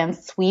La Land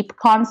sweep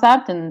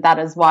concept, and that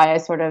is why I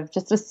sort of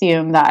just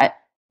assume that,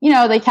 you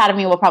know, the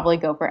Academy will probably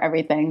go for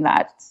everything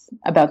that's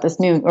about this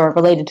movie or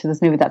related to this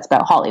movie that's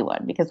about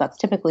Hollywood, because that's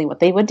typically what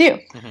they would do.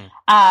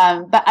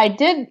 But I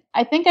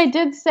think I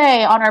did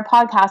say on our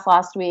podcast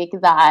last week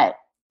that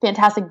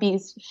Fantastic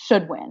Beasts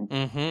should win.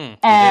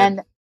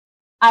 And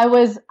I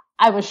was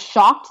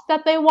shocked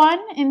that they won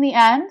in the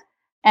end.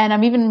 And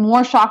I'm even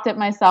more shocked at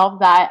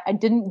myself that I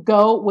didn't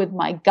go with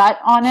my gut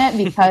on it,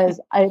 because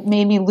it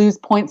made me lose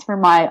points for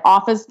my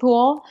office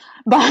pool.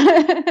 But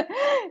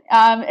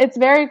it's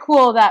very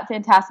cool that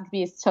Fantastic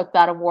Beasts took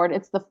that award.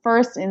 It's the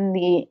first in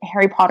the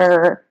Harry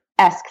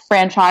Potter-esque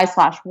franchise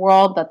 /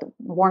 world that the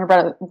Warner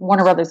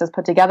Brothers has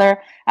put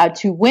together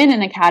to win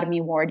an Academy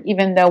Award,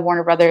 even though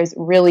Warner Brothers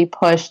really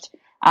pushed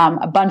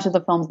a bunch of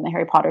the films in the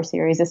Harry Potter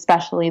series,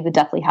 especially the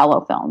Deathly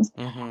Hallow films.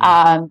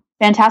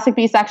 Fantastic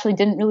Beasts actually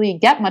didn't really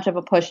get much of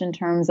a push in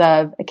terms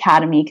of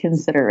Academy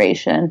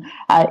consideration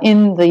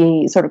in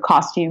the sort of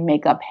costume,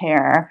 makeup,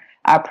 hair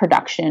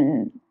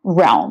production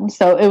realm.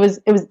 So it was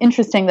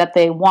interesting that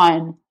they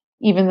won,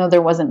 even though there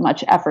wasn't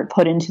much effort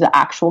put into the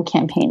actual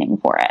campaigning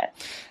for it.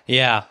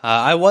 Yeah,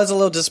 I was a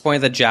little disappointed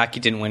that Jackie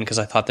didn't win, because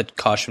I thought the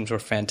costumes were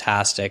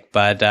fantastic,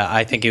 but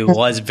I think it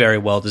was very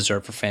well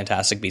deserved for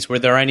Fantastic Beasts. Were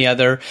there any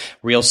other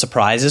real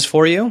surprises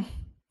for you?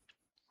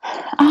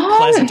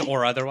 Pleasant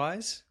or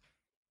otherwise?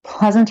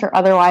 Pleasant or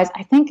otherwise.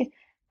 I think,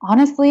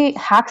 honestly,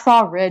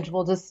 Hacksaw Ridge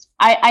will just...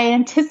 I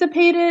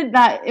anticipated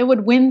that it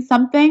would win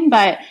something,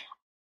 but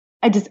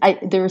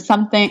there was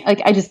something,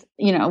 like,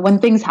 you know, when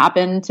things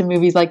happen to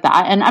movies like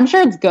that, and I'm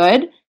sure it's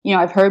good. You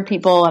know, I've heard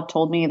people have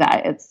told me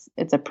that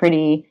it's a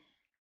pretty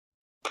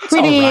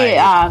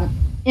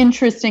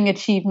interesting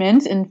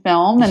achievement in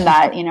film, and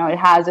that, you know, it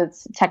has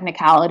its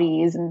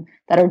technicalities and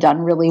that are done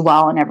really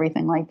well and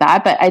everything like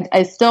that. But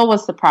I still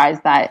was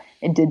surprised that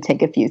it did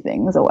take a few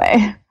things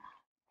away.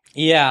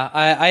 Yeah,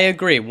 I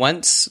agree.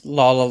 Once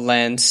La La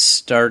Land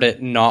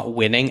started not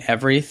winning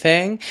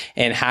everything,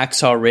 and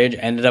Hacksaw Ridge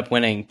ended up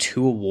winning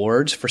 2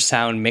 awards for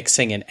sound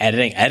mixing and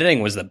editing. Editing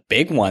was the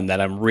big one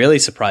that I'm really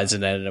surprised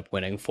it ended up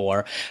winning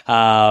for.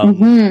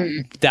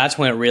 That's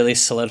when it really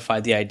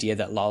solidified the idea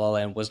that La La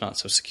Land was not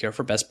so secure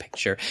for Best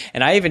Picture.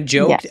 And I even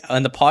joked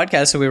on the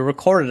podcast that we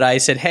recorded, I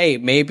said, hey,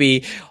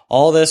 maybe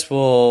all this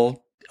will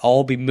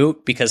all be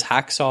moot because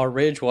Hacksaw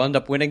Ridge will end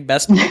up winning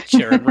Best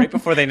Picture. And right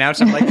before they announced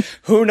it, I'm like,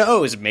 who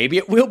knows? Maybe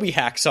it will be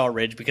Hacksaw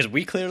Ridge, because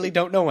we clearly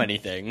don't know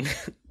anything.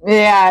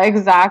 Yeah,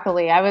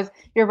 exactly.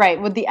 You're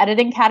right. With the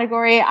editing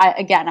category,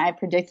 I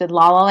predicted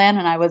La La Land,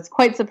 and I was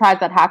quite surprised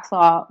that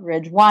Hacksaw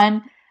Ridge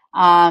won.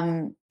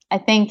 I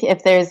think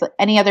if there's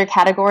any other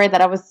category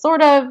that I was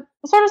sort of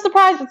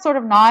surprised, but sort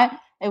of not,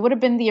 it would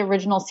have been the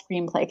original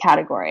screenplay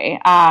category.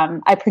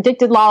 I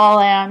predicted La La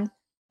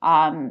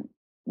Land.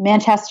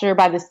 Manchester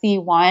by the Sea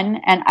won,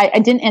 and I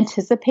didn't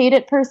anticipate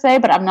it per se,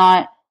 but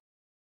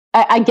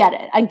I get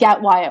it. I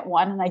get why it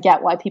won, and I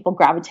get why people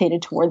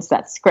gravitated towards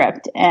that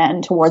script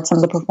and towards some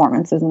of the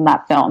performances in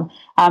that film.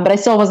 But I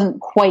still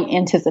wasn't quite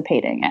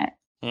anticipating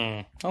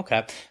it.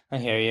 Okay, I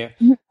hear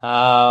you.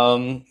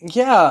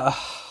 Yeah.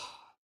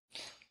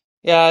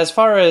 As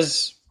far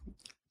as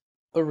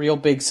a real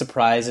big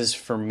surprises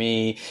for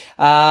me,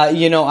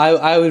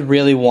 I would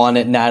really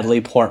wanted Natalie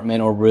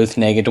Portman or Ruth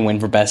Negga to win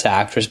for Best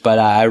Actress, but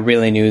I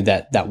really knew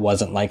that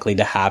wasn't likely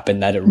to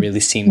happen, that it really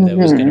seemed that it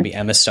was going to be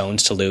Emma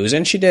Stone's to lose,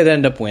 and she did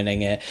end up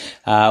winning it,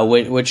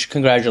 which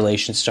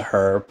congratulations to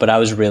her, but I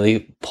was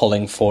really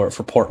pulling for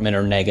Portman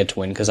or Negga to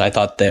win, because I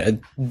thought that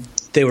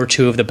they were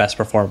two of the best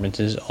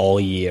performances all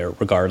year,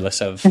 regardless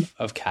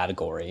of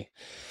category.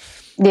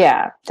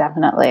 Yeah,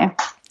 definitely.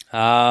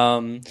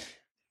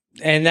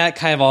 And that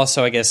kind of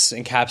also, I guess,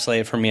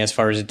 encapsulated for me as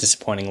far as a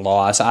disappointing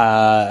loss.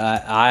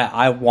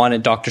 I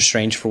wanted Doctor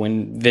Strange for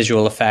win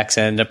visual effects.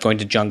 I ended up going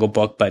to Jungle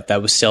Book, but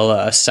that was still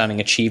a stunning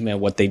achievement,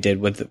 what they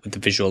did with the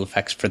visual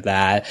effects for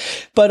that.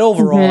 But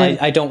overall,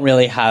 I don't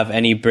really have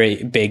any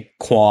big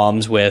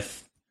qualms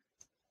with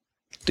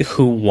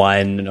who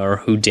won or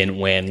who didn't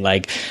win.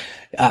 Like,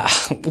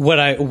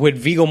 would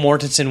Viggo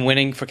Mortensen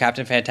winning for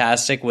Captain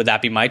Fantastic, would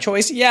that be my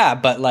choice? Yeah,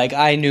 but like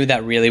I knew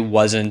that really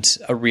wasn't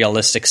a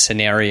realistic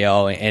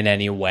scenario in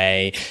any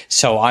way,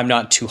 so I'm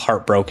not too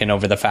heartbroken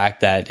over the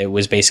fact that it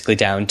was basically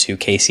down to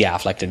Casey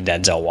Affleck and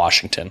Denzel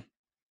Washington.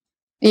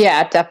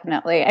 Yeah,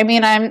 definitely. I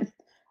mean,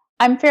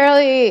 I'm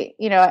fairly,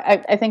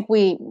 I think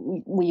we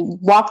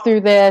walked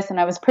through this, and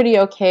I was pretty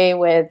okay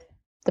with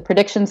the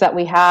predictions that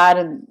we had,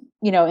 and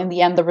in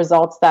the end, the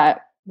results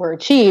that were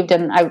achieved,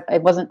 and I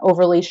wasn't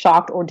overly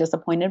shocked or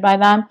disappointed by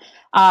them.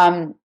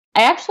 I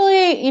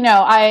actually,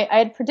 I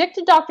had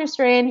predicted Doctor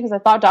Strange because I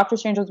thought Doctor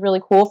Strange was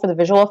really cool for the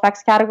visual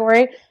effects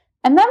category.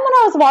 And then when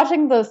I was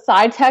watching the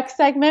sci-tech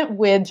segment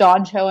with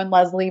John Cho and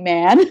Leslie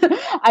Mann,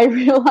 I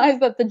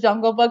realized that the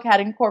Jungle Book had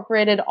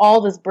incorporated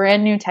all this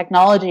brand new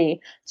technology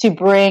to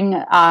bring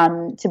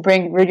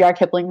Rudyard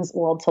Kipling's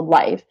world to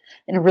life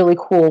in a really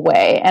cool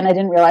way. And I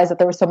didn't realize that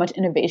there was so much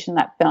innovation in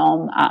that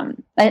film.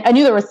 I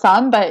knew there was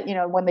some, but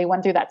when they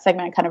went through that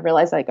segment, I kind of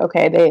realized like,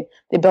 okay,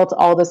 they built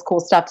all this cool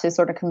stuff to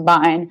sort of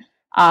combine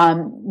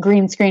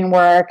green screen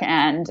work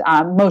and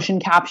motion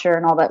capture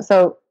and all that.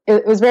 So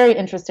it was very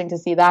interesting to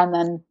see that. And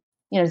then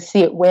to see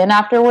it win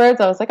afterwards,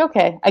 I was like,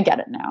 okay, I get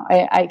it now.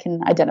 I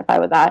can identify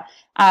with that.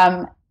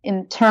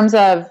 In terms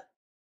of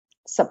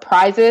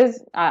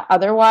surprises,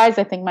 otherwise,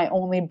 I think my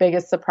only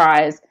biggest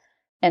surprise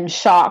and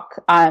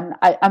shock, I'm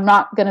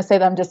not going to say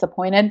that I'm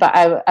disappointed, but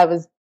I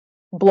was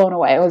blown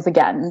away. It was,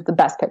 again, the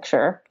best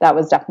picture. That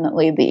was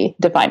definitely the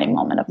defining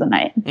moment of the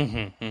night.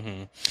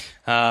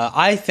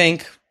 I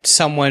think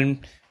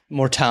someone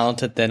more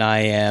talented than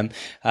I am,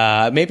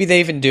 maybe they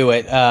even do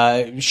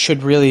it,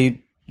 should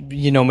really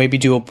maybe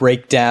do a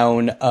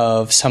breakdown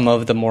of some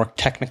of the more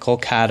technical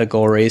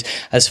categories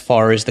as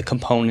far as the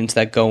components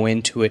that go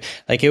into it.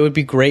 Like, it would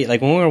be great. Like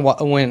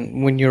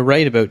when you're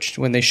right about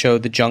when they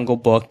showed the Jungle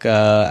Book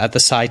at the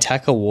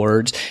Sci-Tech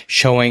Awards,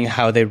 showing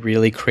how they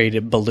really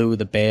created Baloo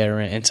the bear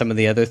and some of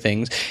the other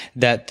things,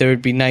 that there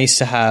would be nice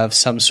to have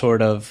some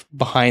sort of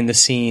behind the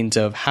scenes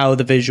of how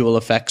the visual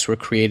effects were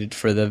created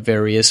for the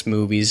various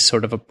movies,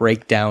 sort of a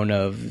breakdown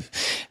of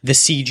the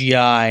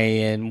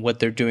CGI and what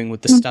they're doing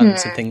with the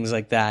stunts and things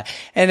like that.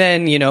 And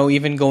then,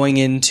 even going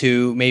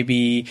into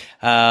maybe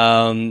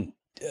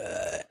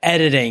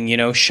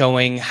editing,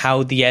 showing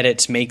how the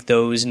edits make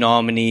those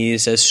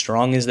nominees as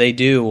strong as they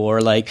do,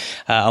 or like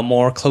a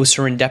more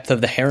closer in depth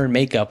of the hair and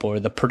makeup or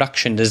the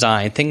production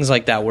design, things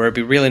like that, where it'd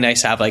be really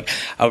nice to have like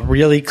a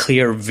really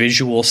clear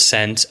visual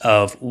sense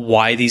of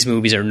why these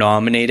movies are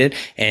nominated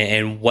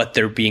and what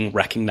they're being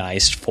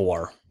recognized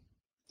for.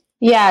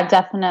 Yeah,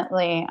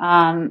 definitely.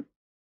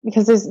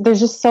 Because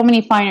there's just so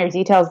many finer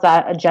details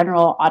that a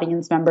general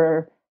audience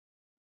member,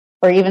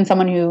 or even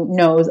someone who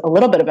knows a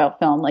little bit about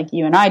film like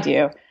you and I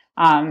do,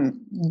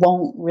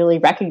 won't really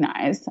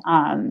recognize.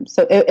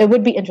 So it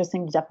would be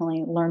interesting to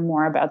definitely learn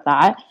more about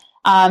that.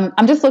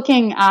 I'm just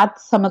looking at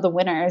some of the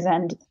winners,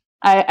 and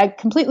I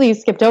completely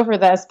skipped over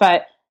this,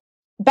 but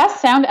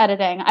best sound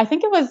editing, I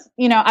think it was,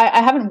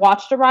 I haven't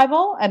watched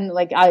Arrival, and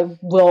like I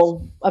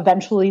will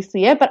eventually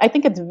see it, but I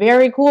think it's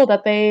very cool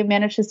that they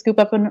managed to scoop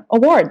up an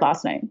award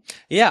last night.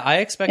 Yeah, I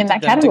expected them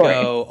category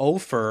to go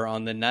over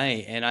on the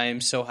night, and I am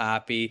so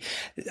happy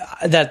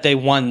that they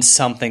won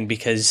something,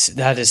 because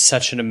that is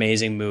such an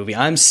amazing movie.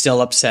 I'm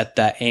still upset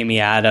that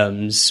Amy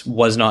Adams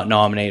was not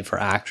nominated for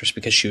actress,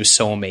 because she was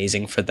so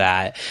amazing for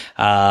that.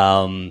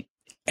 And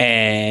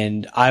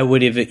I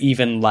would have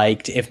even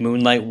liked if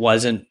Moonlight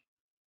wasn't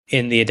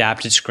in the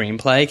adapted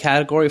screenplay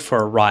category, for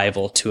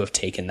Arrival to have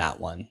taken that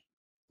one.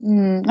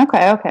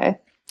 Okay.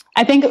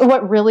 I think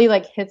what really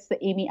like hits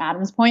the Amy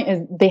Adams point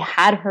is they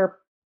had her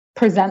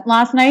present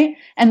last night,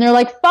 and they're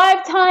like,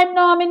 5-time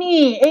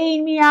nominee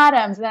Amy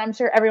Adams, and I'm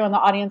sure everyone in the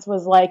audience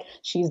was like,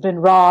 she's been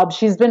robbed,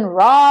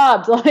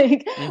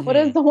 like what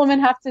does the woman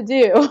have to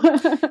do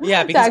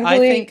yeah, because to I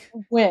think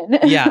win?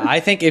 Yeah,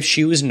 I think if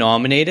she was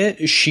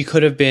nominated, she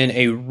could have been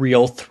a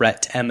real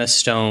threat to Emma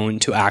Stone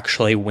to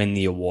actually win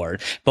the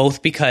award,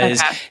 both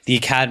because the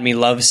Academy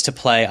loves to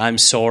play I'm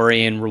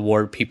sorry and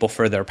reward people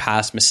for their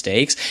past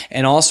mistakes,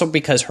 and also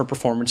because her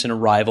performance in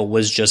Arrival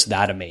was just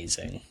that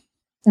amazing.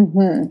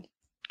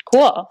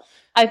 Cool.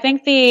 I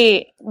think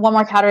the one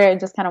more category I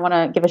just kind of want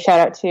to give a shout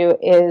out to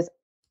is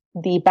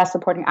the Best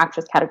Supporting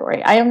Actress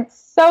category. I am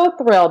so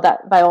thrilled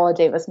that Viola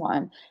Davis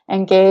won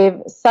and gave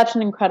such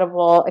an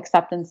incredible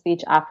acceptance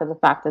speech after the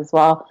fact as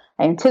well.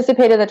 I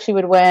anticipated that she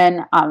would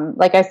win.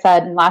 Like I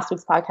said in last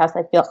week's podcast,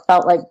 I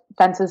felt like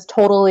Fences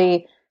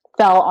totally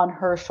fell on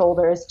her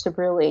shoulders to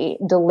really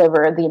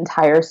deliver the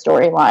entire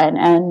storyline,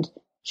 and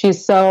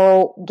she's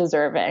so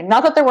deserving.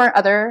 Not that there weren't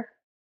other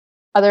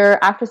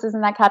actresses in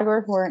that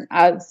category who weren't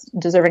as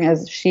deserving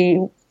as she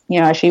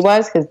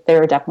was, because there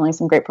were definitely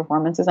some great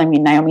performances. I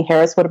mean, Naomi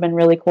Harris would have been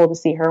really cool to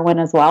see her win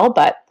as well,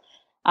 but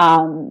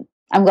I'm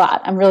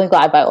really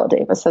glad Viola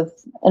Davis has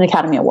an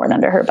Academy Award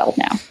under her belt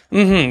now.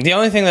 The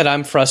only thing that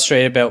I'm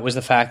frustrated about was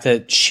the fact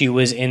that she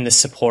was in the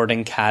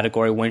supporting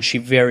category when she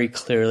very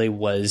clearly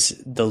was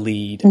the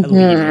lead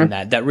in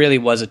that. That really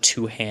was a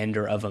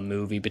two-hander of a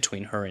movie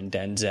between her and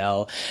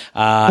Denzel.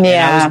 And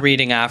I was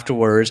reading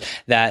afterwards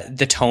that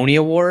the Tony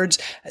Awards,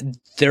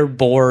 their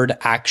board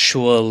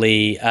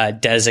actually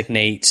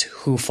designates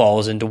who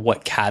falls into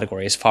what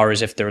category as far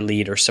as if they're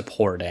lead or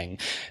supporting.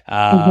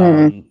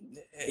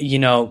 You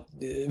know,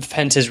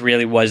 Fences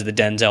really was the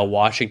Denzel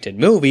Washington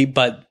movie,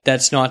 but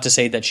that's not to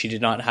say that she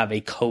did not have a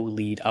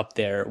co-lead up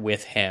there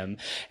with him.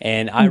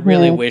 And I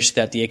really wish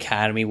that the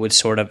Academy would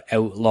sort of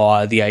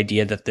outlaw the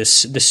idea that the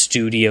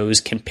studios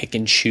can pick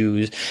and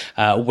choose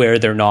where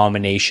their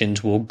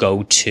nominations will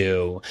go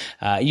to.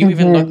 You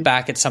even look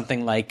back at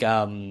something like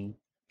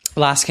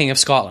Last King of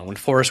Scotland, when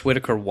Forrest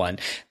Whitaker won.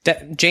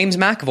 That James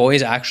McAvoy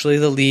is actually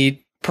the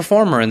lead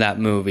performer in that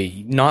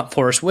movie, not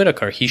Forrest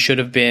Whitaker. He should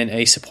have been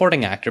a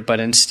supporting actor,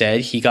 but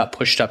instead he got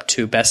pushed up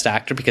to Best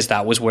Actor because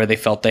that was where they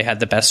felt they had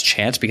the best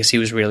chance, because he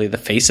was really the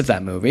face of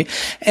that movie,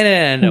 and it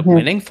ended up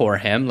winning for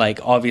him,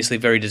 like obviously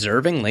very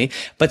deservingly,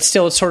 but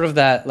still it's sort of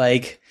that,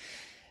 like,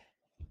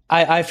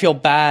 I feel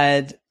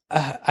bad.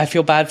 I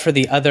feel bad for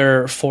the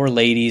other four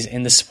ladies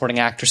in the supporting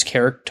actress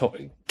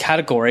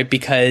category,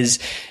 because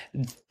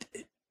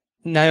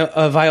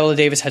now, Viola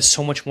Davis had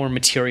so much more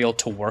material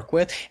to work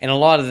with, and a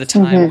lot of the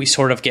time we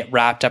sort of get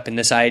wrapped up in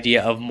this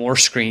idea of more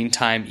screen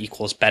time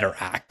equals better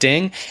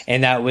acting,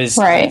 and that was,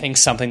 I think,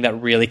 something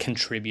that really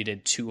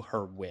contributed to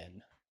her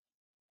win.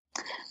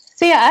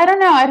 See, I don't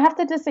know. I'd have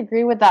to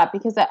disagree with that,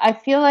 because I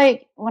feel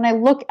like when I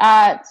look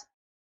at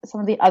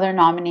some of the other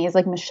nominees,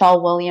 like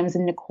Michelle Williams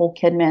and Nicole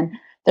Kidman,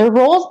 their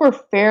roles were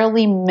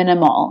fairly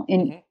minimal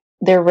in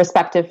their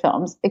respective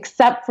films,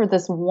 except for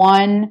this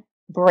one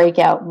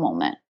breakout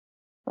moment.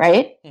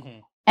 Right?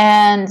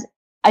 And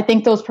I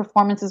think those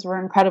performances were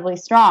incredibly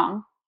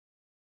strong.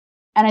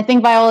 And I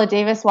think Viola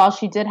Davis, while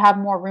she did have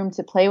more room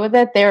to play with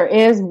it, there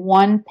is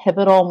one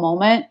pivotal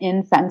moment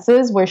in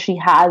Fences where she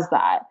has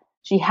that.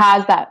 She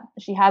has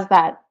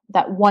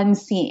that one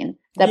scene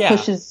that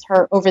pushes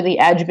her over the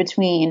edge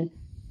between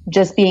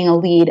just being a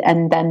lead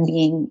and then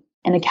being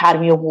an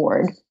Academy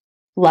Award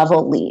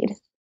level lead.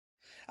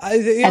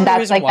 And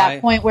that's like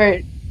that point where,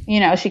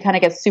 you know, she kind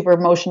of gets super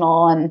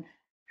emotional, and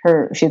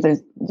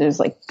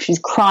she's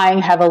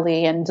crying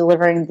heavily and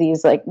delivering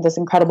this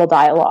incredible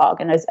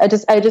dialogue. And I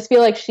just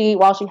feel like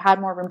while she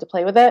had more room to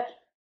play with it,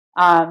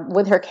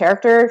 with her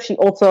character, she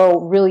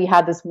also really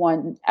had this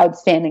one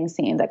outstanding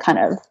scene that kind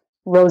of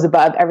rose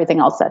above everything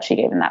else that she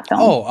gave in that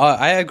film.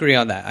 I agree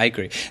on that. I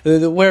agree.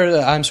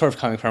 Where I'm sort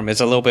of coming from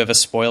is a little bit of a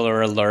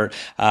spoiler alert.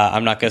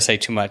 I'm not going to say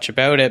too much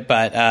about it,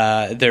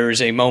 but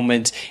there's a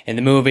moment in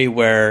the movie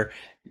where,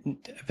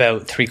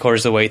 about 3/4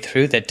 of the way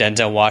through, that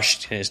Denzel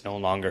Washington is no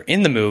longer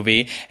in the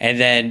movie, and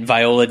then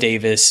Viola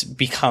Davis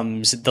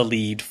becomes the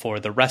lead for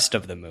the rest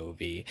of the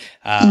movie.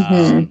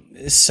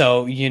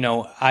 So, you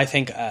know, I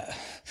think,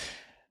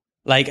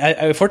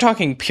 if we're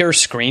talking pure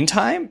screen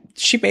time,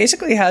 she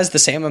basically has the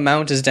same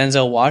amount as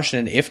Denzel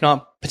Washington, if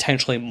not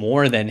potentially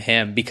more than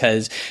him,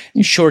 because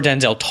sure,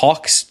 Denzel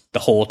talks the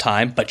whole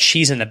time, but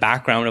she's in the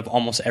background of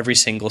almost every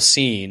single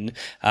scene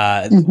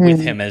with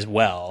him as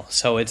well.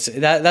 So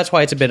that's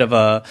why it's a bit of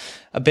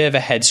a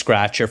head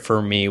scratcher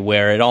for me,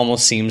 where it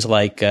almost seems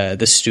like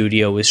the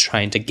studio is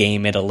trying to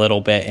game it a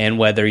little bit, and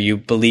whether you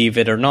believe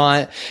it or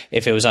not,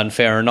 if it was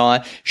unfair or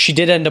not, she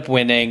did end up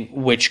winning,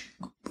 which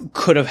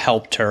could have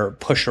helped her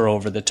push her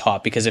over the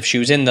top, because if she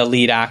was in the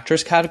lead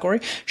actress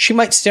category, she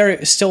might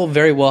still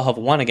very well have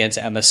won against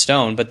Emma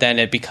Stone, but then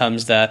it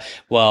becomes the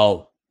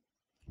La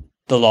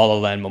La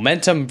Land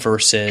momentum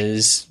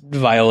versus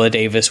Viola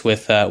Davis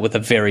with a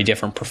very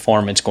different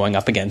performance going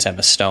up against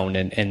Emma Stone,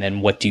 and then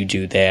what do you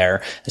do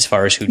there as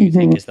far as who do you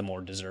think is the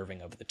more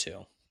deserving of the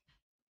two?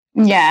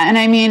 Yeah, and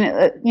I mean,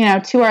 you know,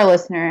 to our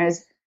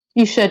listeners,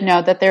 you should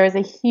know that there is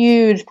a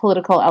huge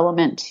political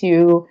element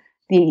to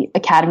the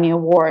Academy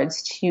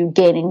Awards, to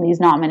gaining these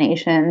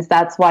nominations.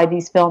 That's why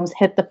these films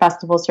hit the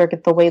festival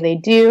circuit the way they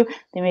do.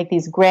 They make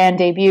these grand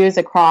debuts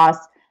across,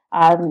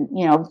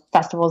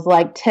 festivals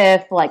like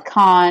TIFF, like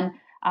Cannes,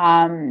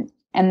 and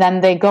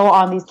then they go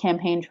on these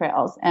campaign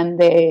trails, and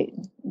they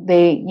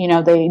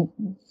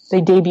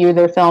debut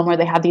their film, or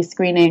they have these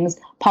screenings,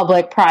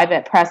 public,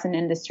 private, press, and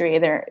industry.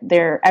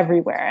 They're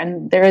everywhere,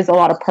 and there is a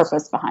lot of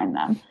purpose behind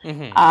them.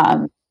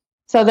 Mm-hmm.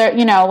 So there,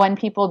 when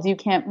people do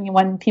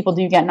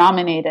get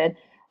nominated,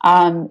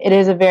 it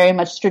is a very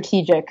much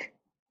strategic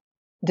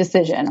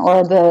decision,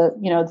 or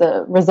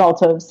the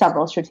result of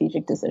several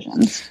strategic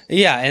decisions.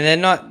 Yeah, and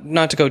then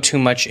not to go too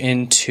much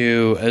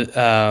into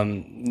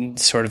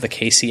sort of the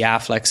Casey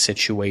Affleck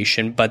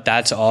situation, but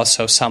that's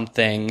also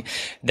something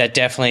that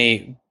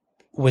definitely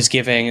was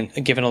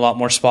given a lot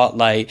more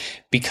spotlight,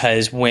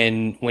 because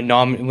when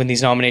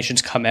these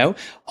nominations come out,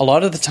 a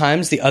lot of the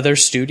times the other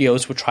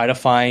studios would try to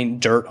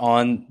find dirt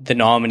on the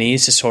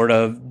nominees to sort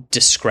of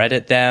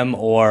discredit them,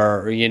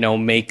 or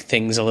make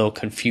things a little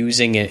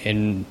confusing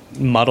and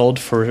muddled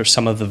for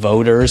some of the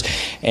voters.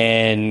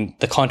 And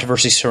the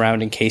controversy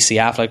surrounding Casey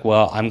Affleck,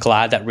 well, I'm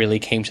glad that really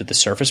came to the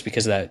surface,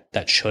 because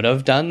that should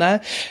have done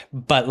that.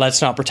 But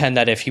let's not pretend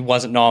that if he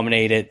wasn't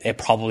nominated, it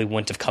probably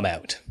wouldn't have come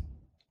out.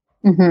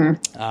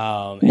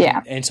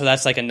 Mm-hmm. And so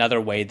that's like another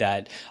way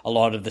that a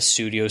lot of the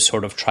studios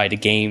sort of try to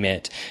game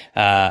it,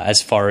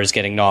 as far as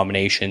getting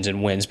nominations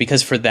and wins,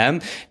 because for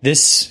them,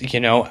 this,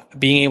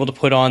 being able to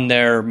put on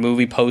their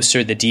movie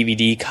poster, the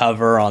DVD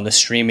cover on the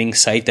streaming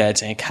site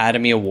that's an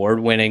Academy Award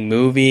winning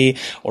movie,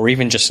 or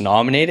even just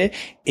nominated,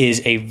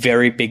 is a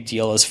very big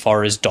deal as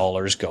far as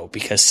dollars go,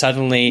 because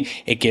suddenly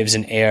it gives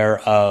an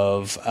air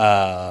of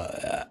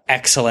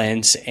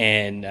excellence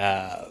and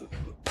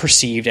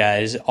perceived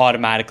as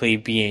automatically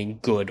being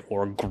good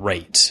or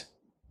great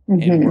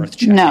and worth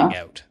checking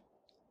out.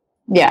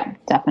 Yeah,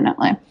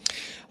 definitely.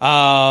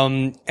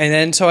 And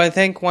then, so I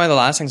think one of the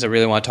last things I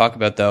really want to talk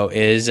about, though,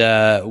 is,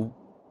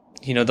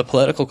 the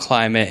political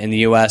climate in the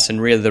U.S.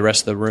 and really the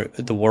rest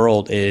of the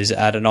world is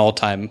at an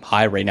all-time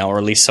high right now, or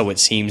at least so it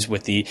seems,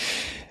 with the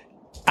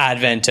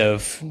advent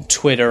of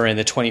Twitter and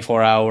the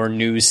 24-hour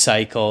news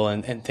cycle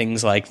and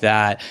things like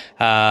that.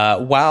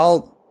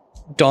 While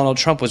Donald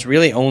Trump was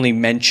really only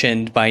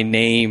mentioned by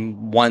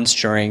name once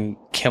during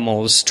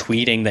Kimmel's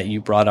tweeting that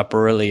you brought up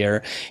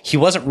earlier, he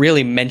wasn't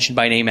really mentioned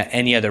by name at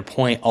any other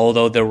point,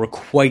 although there were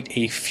quite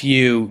a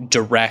few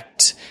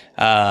direct,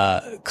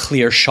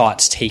 clear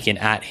shots taken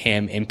at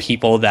him and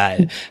people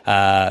that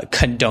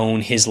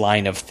condone his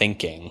line of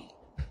thinking.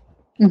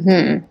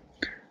 Mm-hmm.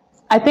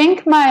 I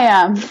think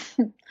my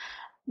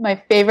my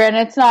favorite, and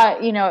it's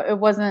not, it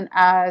wasn't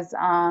as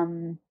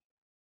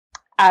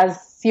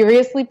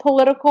seriously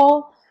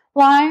political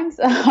lines,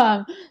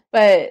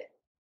 but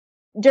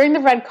during the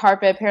red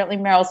carpet, apparently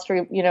Meryl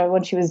Streep,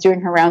 when she was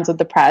doing her rounds with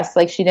the press,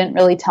 like, she didn't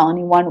really tell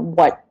anyone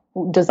what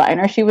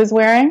designer she was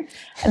wearing.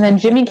 And then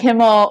Jimmy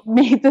Kimmel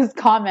made this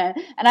comment,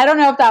 and I don't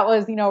know if that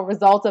was, a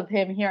result of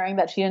him hearing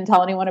that she didn't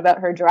tell anyone about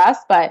her dress,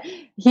 but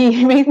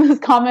he made this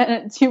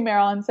comment to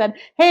Meryl and said,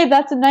 "Hey,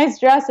 that's a nice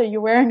dress. Are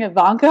you wearing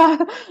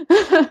Ivanka?"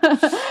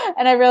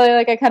 And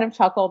I kind of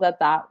chuckled at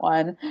that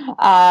one.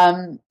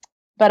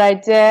 But I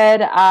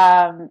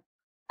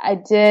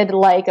did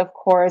like, of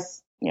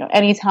course,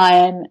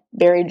 anytime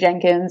Barry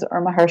Jenkins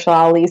or Mahershala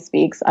Ali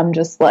speaks, I'm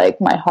just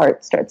like, my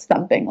heart starts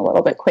thumping a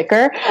little bit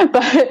quicker.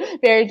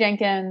 But Barry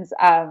Jenkins,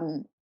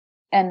 and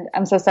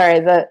I'm so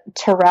sorry, the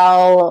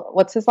Terrell,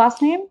 what's his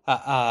last name?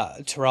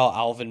 Terrell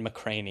Alvin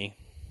McCraney.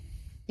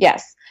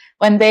 Yes.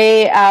 When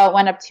they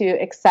went up to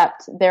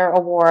accept their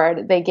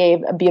award, they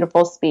gave a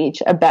beautiful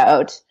speech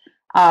about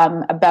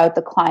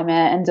the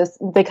climate, and just,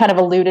 they kind of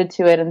alluded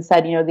to it and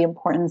said, the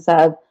importance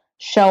of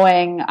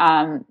showing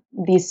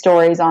these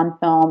stories on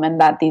film, and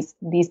that these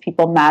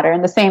people matter.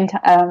 And the same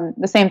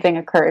thing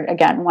occurred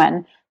again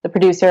when the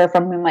producer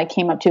from Moonlight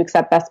came up to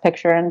accept Best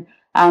Picture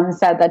and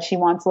said that she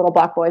wants little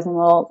black boys and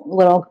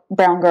little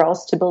brown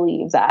girls to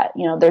believe that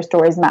their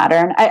stories matter.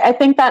 And I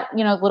think that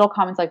little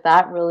comments like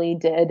that really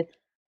did.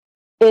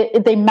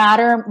 They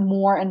matter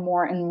more and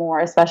more and more,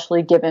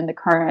 especially given the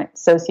current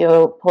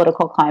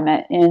socio-political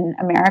climate in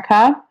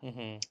America.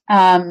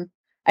 Mm-hmm.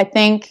 I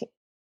think.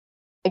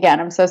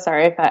 Again, I'm so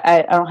sorry if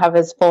I don't have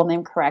his full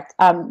name correct.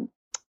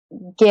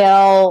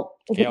 Gail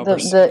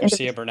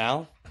Garcia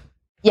Bernal?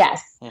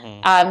 Yes.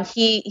 Mm-hmm.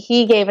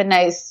 He gave a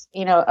nice,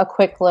 a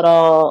quick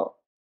little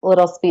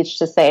speech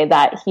to say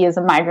that he is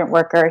a migrant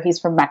worker. He's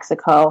from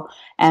Mexico,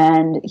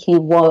 and he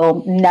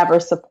will never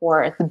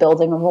support the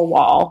building of a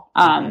wall.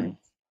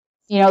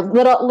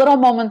 Little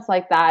moments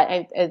like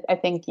that. I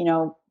think,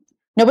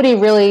 nobody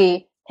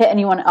really hit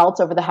anyone else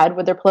over the head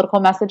with their political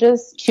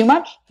messages too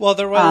much. Well,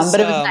 there was,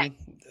 but it was nice.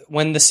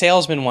 When The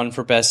Salesman won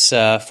for Best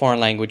Foreign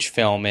Language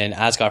Film, and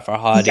Asghar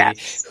Farhadi,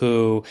 yes,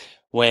 who,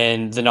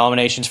 when the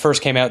nominations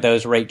first came out, that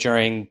was right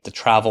during the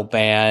travel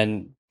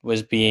ban,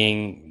 was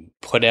being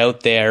put out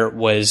there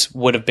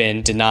would have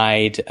been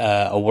denied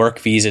a work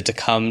visa to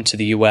come to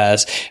the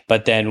U.S.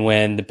 But then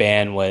when the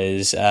ban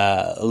was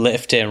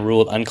lifted and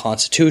ruled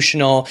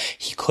unconstitutional,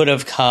 he could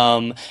have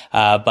come,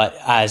 but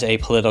as a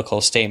political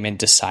statement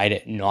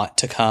decided not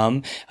to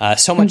come.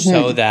 So much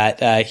so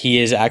that he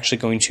is actually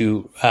going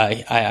to.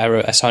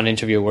 I saw an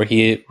interview where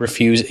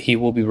he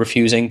will be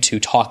refusing to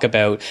talk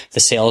about The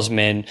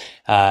Salesman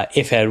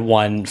if it had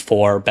won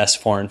for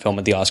Best Foreign Film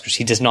at the Oscars.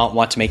 He does not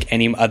want to make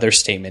any other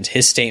statements.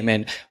 His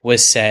statement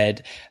was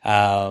said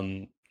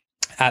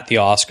at the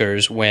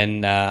Oscars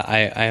when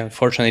I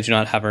unfortunately do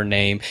not have her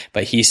name,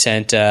 but he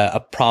sent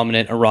a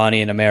prominent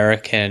Iranian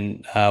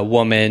American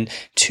woman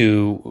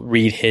to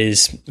read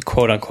his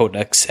quote unquote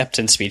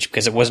acceptance speech,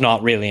 because it was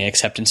not really an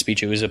acceptance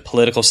speech. It was a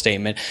political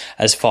statement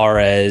as far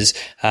as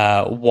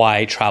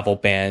why travel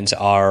bans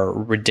are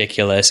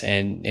ridiculous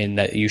and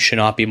that you should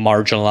not be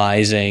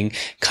marginalizing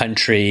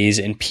countries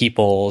and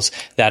peoples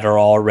that are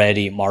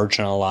already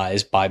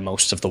marginalized by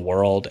most of the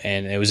world.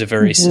 And it was a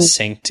very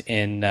succinct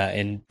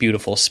and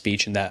beautiful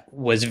speech, and that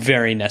was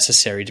very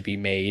necessary to be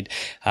made.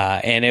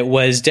 And it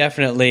was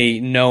definitely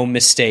no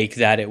mistake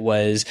that it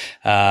was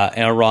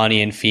an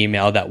Iranian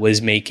female that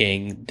was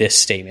making this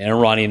statement, an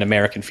Iranian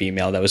American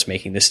female that was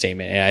making this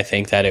statement. And I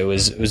think that it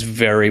was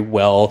very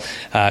well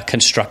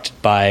constructed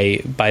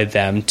by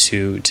them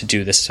to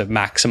do this, to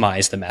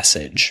maximize the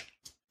message.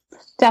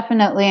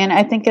 Definitely, and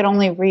I think it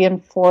only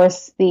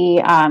reinforced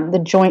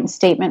the joint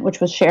statement,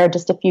 which was shared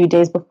just a few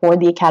days before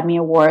the Academy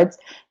Awards,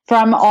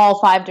 from all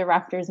 5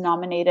 directors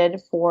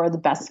nominated for the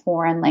Best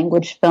Foreign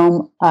Language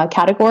Film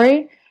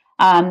category.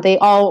 They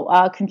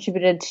all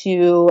contributed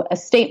to a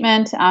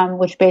statement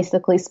which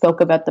basically spoke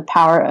about the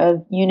power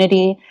of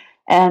unity.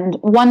 And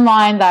one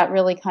line that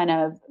really kind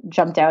of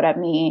jumped out at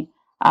me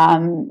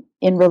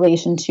in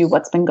relation to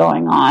what's been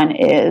going on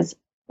is,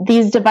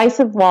 these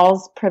divisive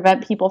walls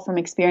prevent people from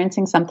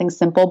experiencing something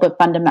simple but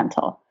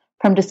fundamental,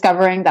 from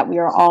discovering that we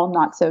are all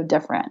not so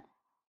different.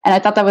 And I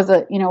thought that was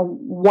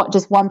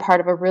just one part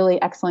of a really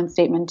excellent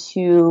statement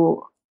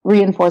to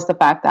reinforce the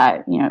fact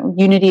that,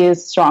 unity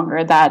is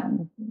stronger, that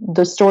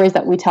the stories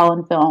that we tell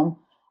in film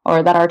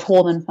or that are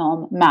told in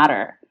film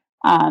matter.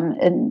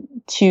 And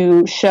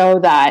to show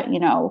that,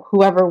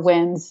 whoever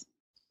wins,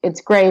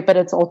 it's great, but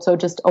it's also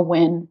just a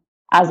win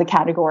as a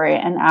category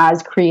and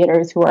as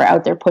creators who are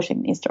out there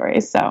pushing these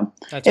stories. So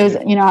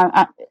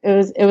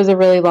it was a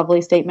really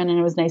lovely statement, and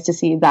it was nice to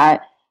see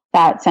that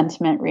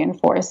sentiment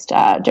reinforced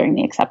during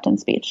the acceptance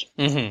speech.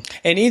 And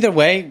either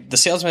way, The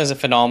Salesman is a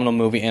phenomenal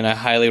movie, and I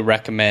highly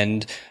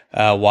recommend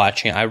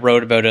watching. I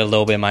wrote about it a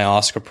little bit in my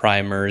Oscar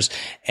primers,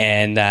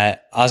 and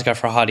that Asghar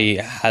Farhadi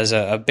has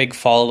a big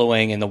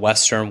following in the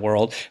Western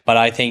world, but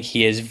I think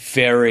he is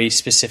very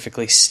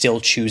specifically still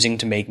choosing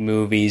to make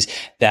movies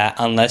that,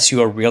 unless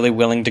you are really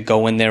willing to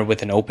go in there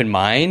with an open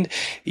mind,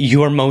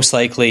 you are most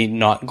likely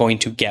not going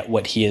to get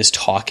what he is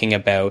talking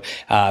about,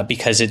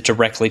 because it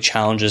directly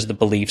challenges the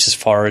beliefs as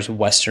far as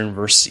Western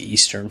versus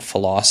Eastern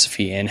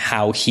philosophy and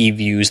how he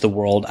views the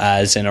world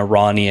as an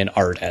Iranian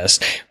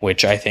artist,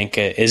 which I think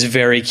is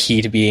very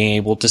key to being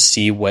able to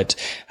see what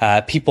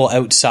people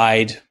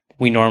outside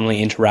we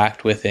normally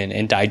interact with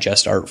and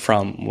digest art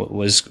from.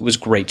 Was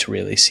great to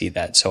really see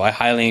that. So I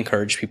highly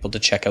encourage people to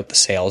check out The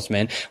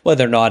Salesman,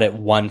 whether or not it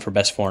won for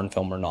Best Foreign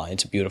Film or not.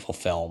 It's a beautiful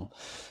film.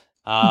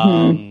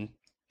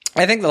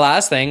 I think the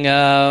last thing,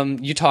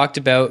 you talked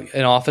about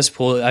an office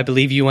pool. I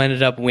believe you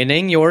ended up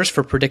winning yours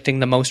for predicting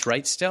the most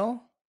right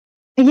still?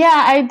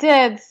 Yeah, I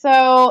did.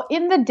 So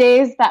in the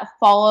days that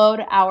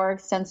followed our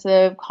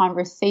extensive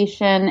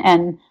conversation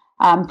and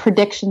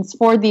predictions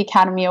for the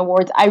Academy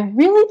Awards, I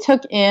really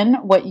took in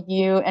what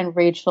you and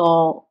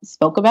Rachel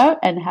spoke about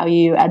and how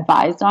you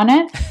advised on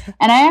it.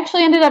 And I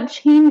actually ended up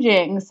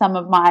changing some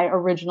of my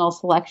original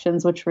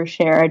selections, which were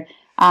shared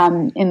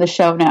in the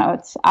show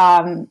notes.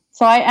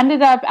 So I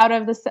ended up, out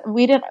of the,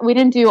 we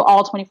didn't do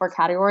all 24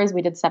 categories.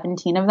 We did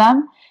 17 of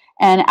them.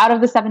 And out of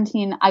the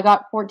 17, I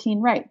got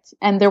 14 right.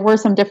 And there were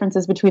some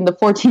differences between the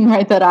 14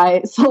 right that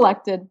I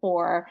selected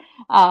for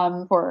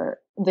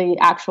the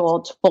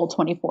actual full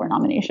 24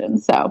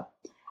 nominations. So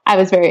I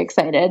was very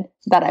excited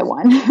that I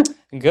won.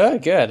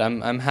 Good.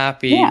 I'm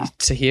happy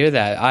to hear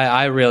that.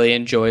 I really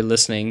enjoyed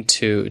listening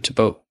to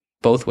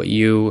both what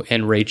you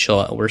and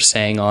Rachel were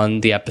saying on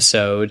the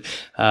episodes,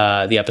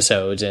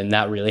 and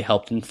that really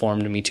helped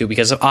inform me too,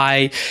 because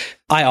I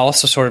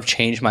also sort of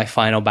changed my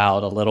final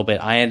ballot a little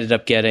bit. I ended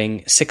up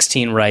getting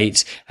 16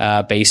 right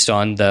based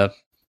on the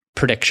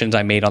predictions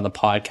I made on the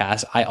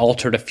podcast. I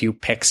altered a few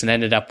picks and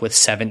ended up with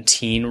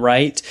 17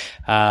 right.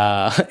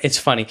 It's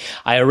funny.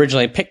 I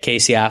originally picked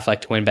Casey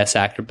Affleck to win Best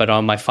Actor, but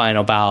on my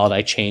final ballot,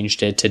 I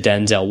changed it to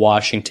Denzel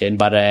Washington,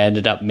 but I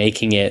ended up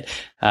making it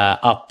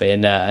up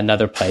in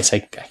another place. I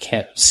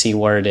can't see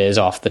where it is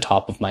off the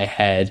top of my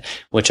head,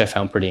 which I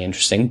found pretty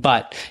interesting.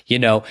 But, you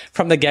know,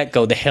 from the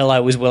get-go, the hill I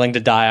was willing to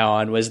die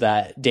on was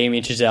that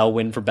Damien Chazelle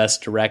win for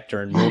Best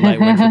Director and Moonlight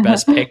win for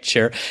Best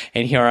Picture.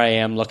 And here I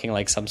am looking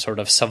like some sort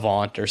of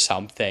savant or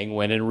something,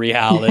 when in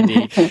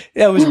reality,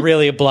 that was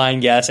really a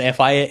blind guess. And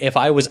if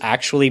I was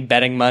actually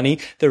betting money,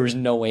 there was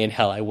no way in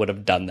hell I would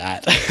have done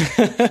that.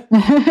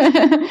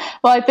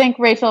 Well, I think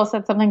Rachel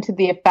said something to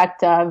the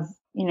effect of,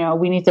 you know,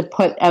 we need to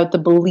put out the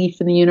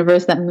belief in the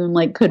universe that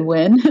Moonlight could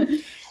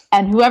win.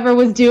 And whoever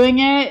was doing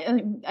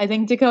it, I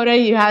think, Dakota,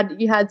 you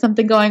had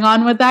something going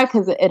on with that,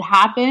 because it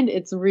happened.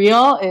 It's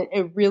real.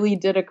 It really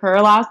did occur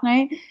last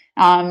night.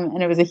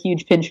 And it was a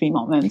huge pinch me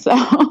moment. So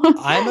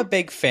I'm a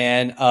big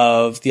fan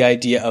of the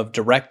idea of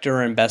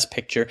director and best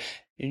picture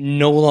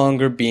no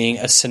longer being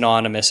a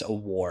synonymous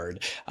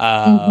award.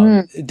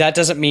 That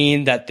doesn't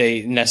mean that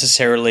they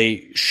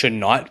necessarily should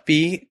not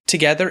be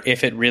together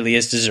if it really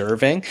is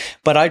deserving.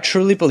 But I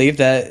truly believe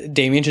that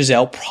Damien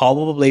Chazelle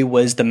probably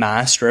was the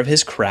master of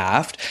his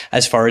craft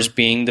as far as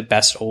being the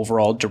best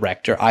overall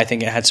director. I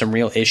think it had some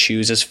real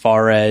issues as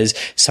far as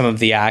some of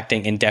the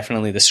acting and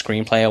definitely the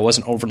screenplay I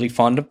wasn't overly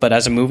fond of. But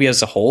as a movie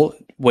as a whole,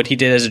 what he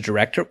did as a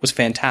director was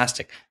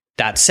fantastic.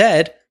 That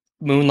said,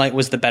 Moonlight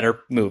was the better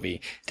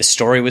movie. The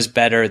story was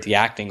better. The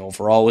acting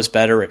overall was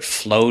better. It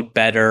flowed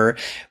better,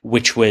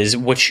 which was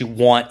what you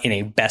want in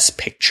a Best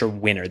Picture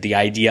winner. The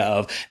idea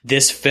of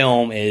this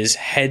film is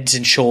heads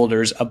and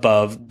shoulders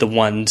above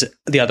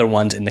the other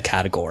ones in the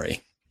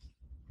category.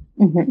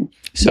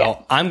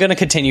 So I'm going to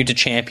continue to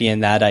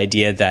champion that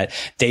idea that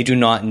they do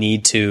not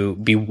need to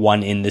be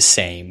one in the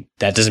same.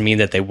 That doesn't mean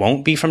that they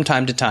won't be from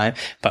time to time,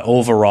 but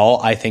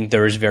overall, I think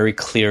there is very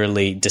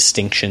clearly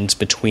distinctions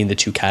between the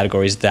two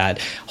categories that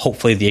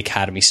hopefully the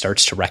Academy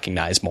starts to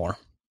recognize more.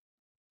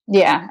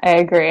 Yeah, I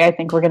agree. I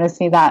think we're going to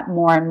see that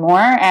more and more.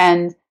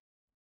 And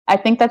I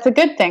think that's a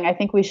good thing. I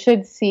think we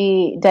should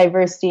see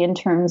diversity in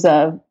terms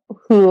of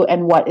who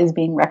and what is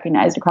being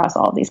recognized across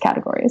all of these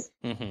categories.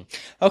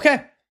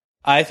 Okay.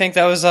 I think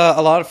that was a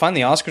lot of fun.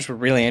 The Oscars were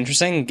really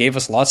interesting, gave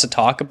us lots to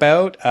talk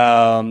about.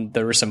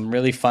 There were some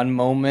really fun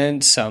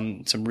moments,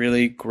 some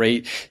really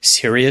great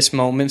serious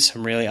moments,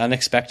 some really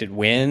unexpected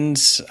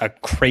wins, a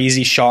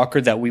crazy shocker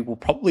that we will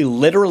probably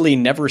literally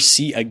never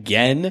see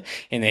again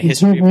in the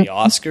history of the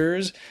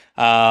Oscars.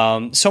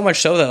 So much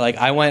so that like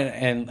I went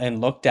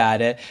and looked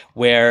at it,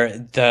 where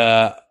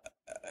the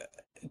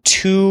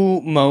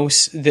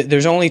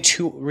there's only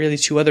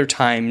two other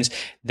times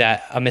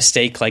that a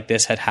mistake like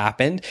this had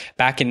happened.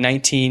 Back in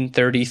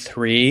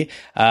 1933,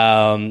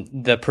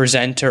 the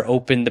presenter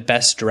opened the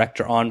Best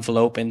Director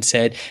envelope and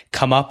said,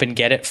 "Come up and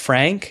get it,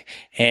 Frank."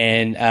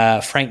 And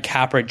Frank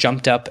Capra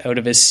jumped up out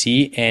of his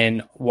seat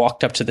and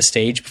walked up to the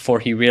stage before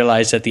he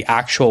realized that the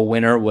actual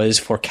winner was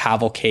for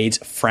Cavalcade's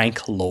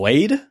Frank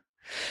Lloyd.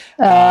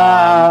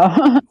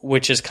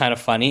 Which is kind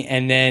of funny.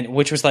 And then,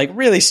 which was like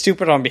really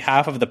stupid on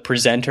behalf of the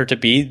presenter to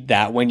be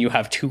that when you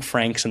have two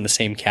Franks in the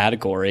same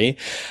category.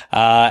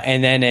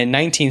 And then in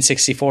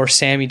 1964,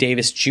 Sammy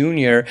Davis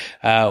Jr.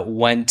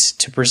 Went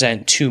to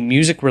present two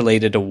music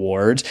related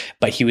awards,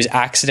 but he was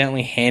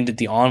accidentally handed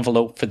the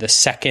envelope for the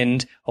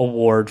second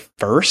award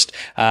first,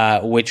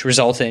 which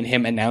resulted in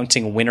him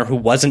announcing a winner who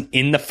wasn't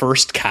in the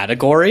first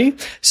category.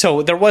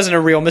 So there wasn't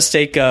a real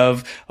mistake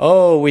of,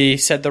 oh, we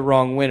said the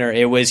wrong winner.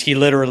 It was, he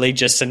literally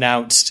just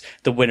announced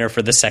the winner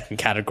for the second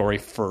category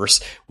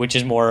first, which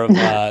is more of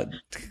a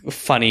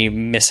funny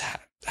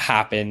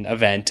mishappen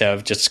event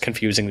of just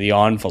confusing the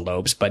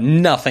envelopes, but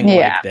nothing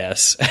like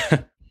this.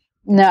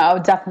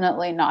 No,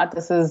 definitely not.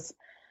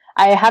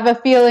 I have a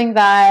feeling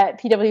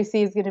that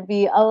PwC is going to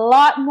be a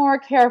lot more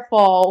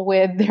careful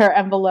with their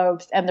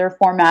envelopes and their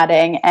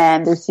formatting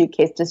and their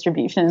suitcase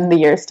distribution in the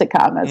years to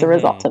come as a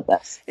result of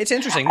this. It's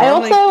interesting.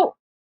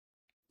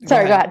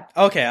 Sorry, go ahead.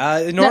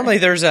 Okay. Normally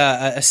there's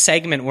a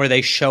segment where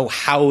they show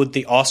how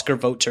the Oscar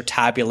votes are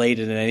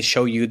tabulated, and they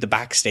show you the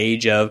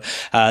backstage of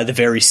the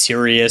very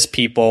serious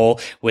people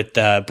with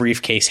the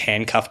briefcase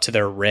handcuffed to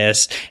their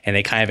wrist, and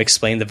they kind of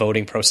explain the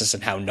voting process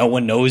and how no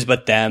one knows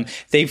but them.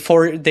 They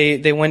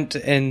went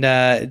and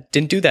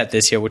didn't do that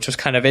this year, which was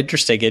kind of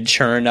interesting. And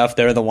sure enough,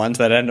 they're the ones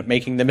that end up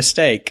making the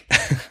mistake.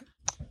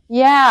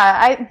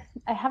 Yeah,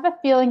 I have a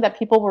feeling that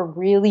people were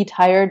really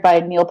tired by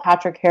Neil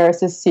Patrick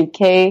Harris's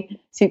suitcase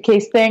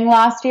thing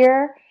last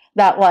year,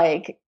 that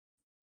like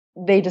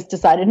they just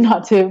decided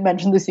not to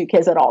mention the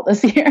suitcase at all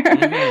this year.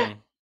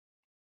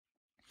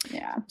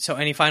 Yeah. So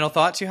any final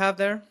thoughts you have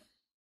there?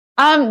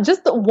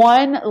 Just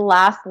one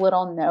last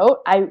little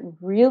note. I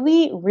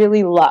really,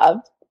 really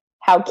loved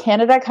how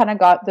Canada kind of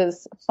got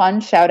this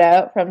fun shout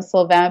out from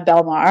Sylvain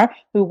Bellemare,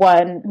 who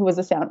was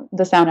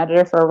the sound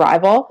editor for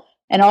Arrival.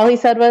 And all he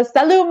said was,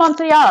 "Salut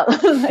Montreal."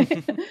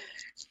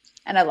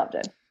 And I loved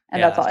it.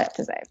 And that's all I have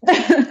to say.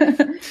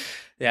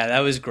 Yeah, that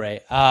was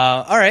great.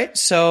 All right.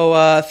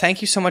 So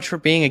thank you so much for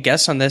being a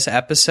guest on this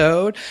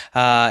episode.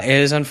 It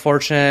is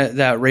unfortunate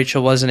that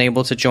Rachel wasn't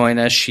able to join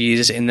us.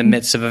 She's in the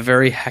midst of a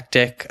very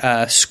hectic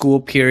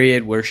school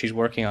period where she's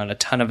working on a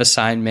ton of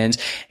assignments,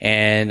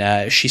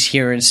 and she's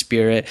here in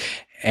spirit.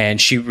 and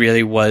she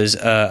really was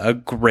a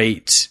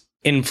great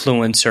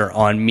influencer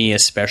on me,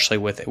 especially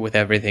with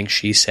everything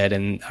she said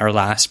in our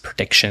last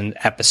prediction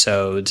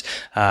episodes.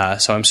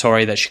 So I'm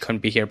sorry that she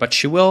couldn't be here, but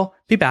she will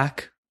be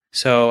back.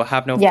 So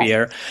have no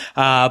fear.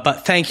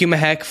 But thank you,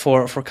 Mehek,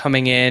 for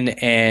coming in,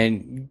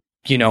 and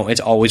it's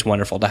always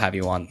wonderful to have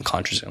you on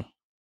ContraZoom.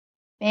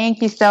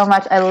 Thank you so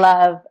much. I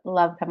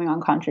love coming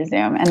on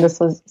ContraZoom, and this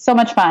was so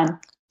much fun.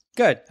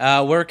 Good.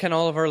 Where can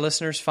all of our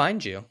listeners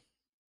find you?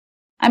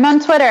 I'm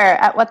on Twitter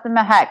at What the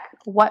Mehek.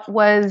 What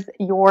was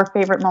your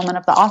favorite moment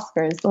of the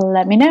Oscars?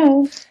 Let me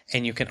know.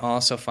 And you can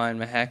also find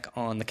Mehek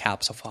on the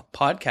Capsule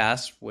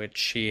podcast, which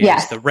she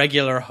is the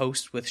regular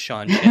host with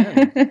Sean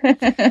Chin.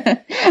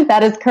 That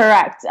is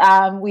correct.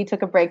 We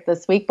took a break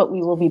this week, but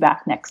we will be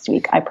back next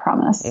week, I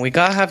promise. We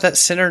got to have that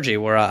synergy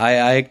where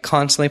I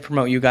constantly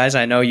promote you guys.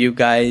 I know you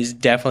guys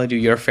definitely do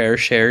your fair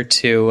share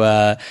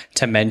to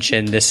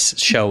mention this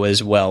show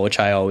as well, which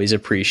I always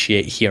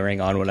appreciate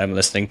hearing on when I'm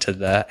listening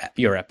to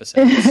your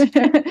episodes.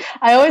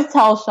 I always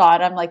tell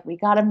Sean, I'm like, we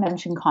got to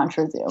mention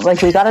ContraZoom.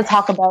 Like, we got to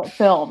talk about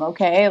film,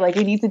 okay? Like,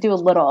 we need to do a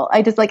little.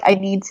 I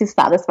need to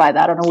satisfy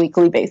that on a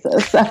weekly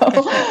basis. So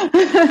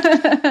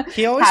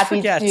he always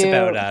forgets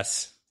about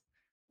us.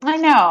 I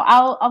know.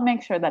 I'll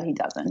make sure that he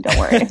doesn't. Don't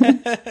worry.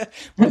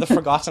 We're the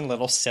forgotten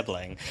little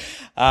sibling.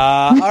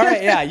 All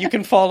right. Yeah. You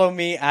can follow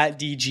me at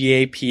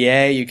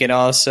DGAPA. You can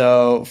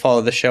also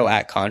follow the show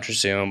at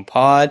ContraZoom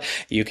Pod.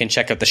 You can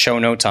check out the show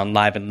notes on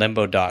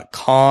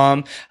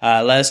liveinlimbo.com.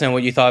 Let us know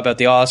what you thought about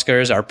the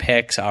Oscars, our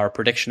picks, our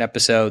prediction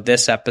episode,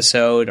 this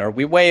episode. Are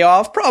we way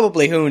off?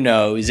 Probably. Who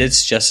knows?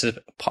 It's just a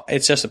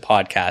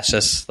podcast,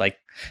 just like,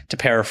 to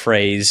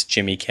paraphrase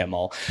Jimmy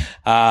Kimmel.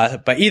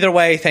 But either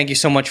way, thank you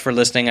so much for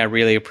listening. I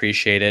really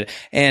appreciate it.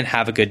 And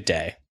have a good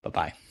day.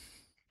 Bye-bye.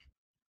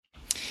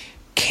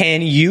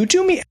 Can you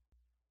do me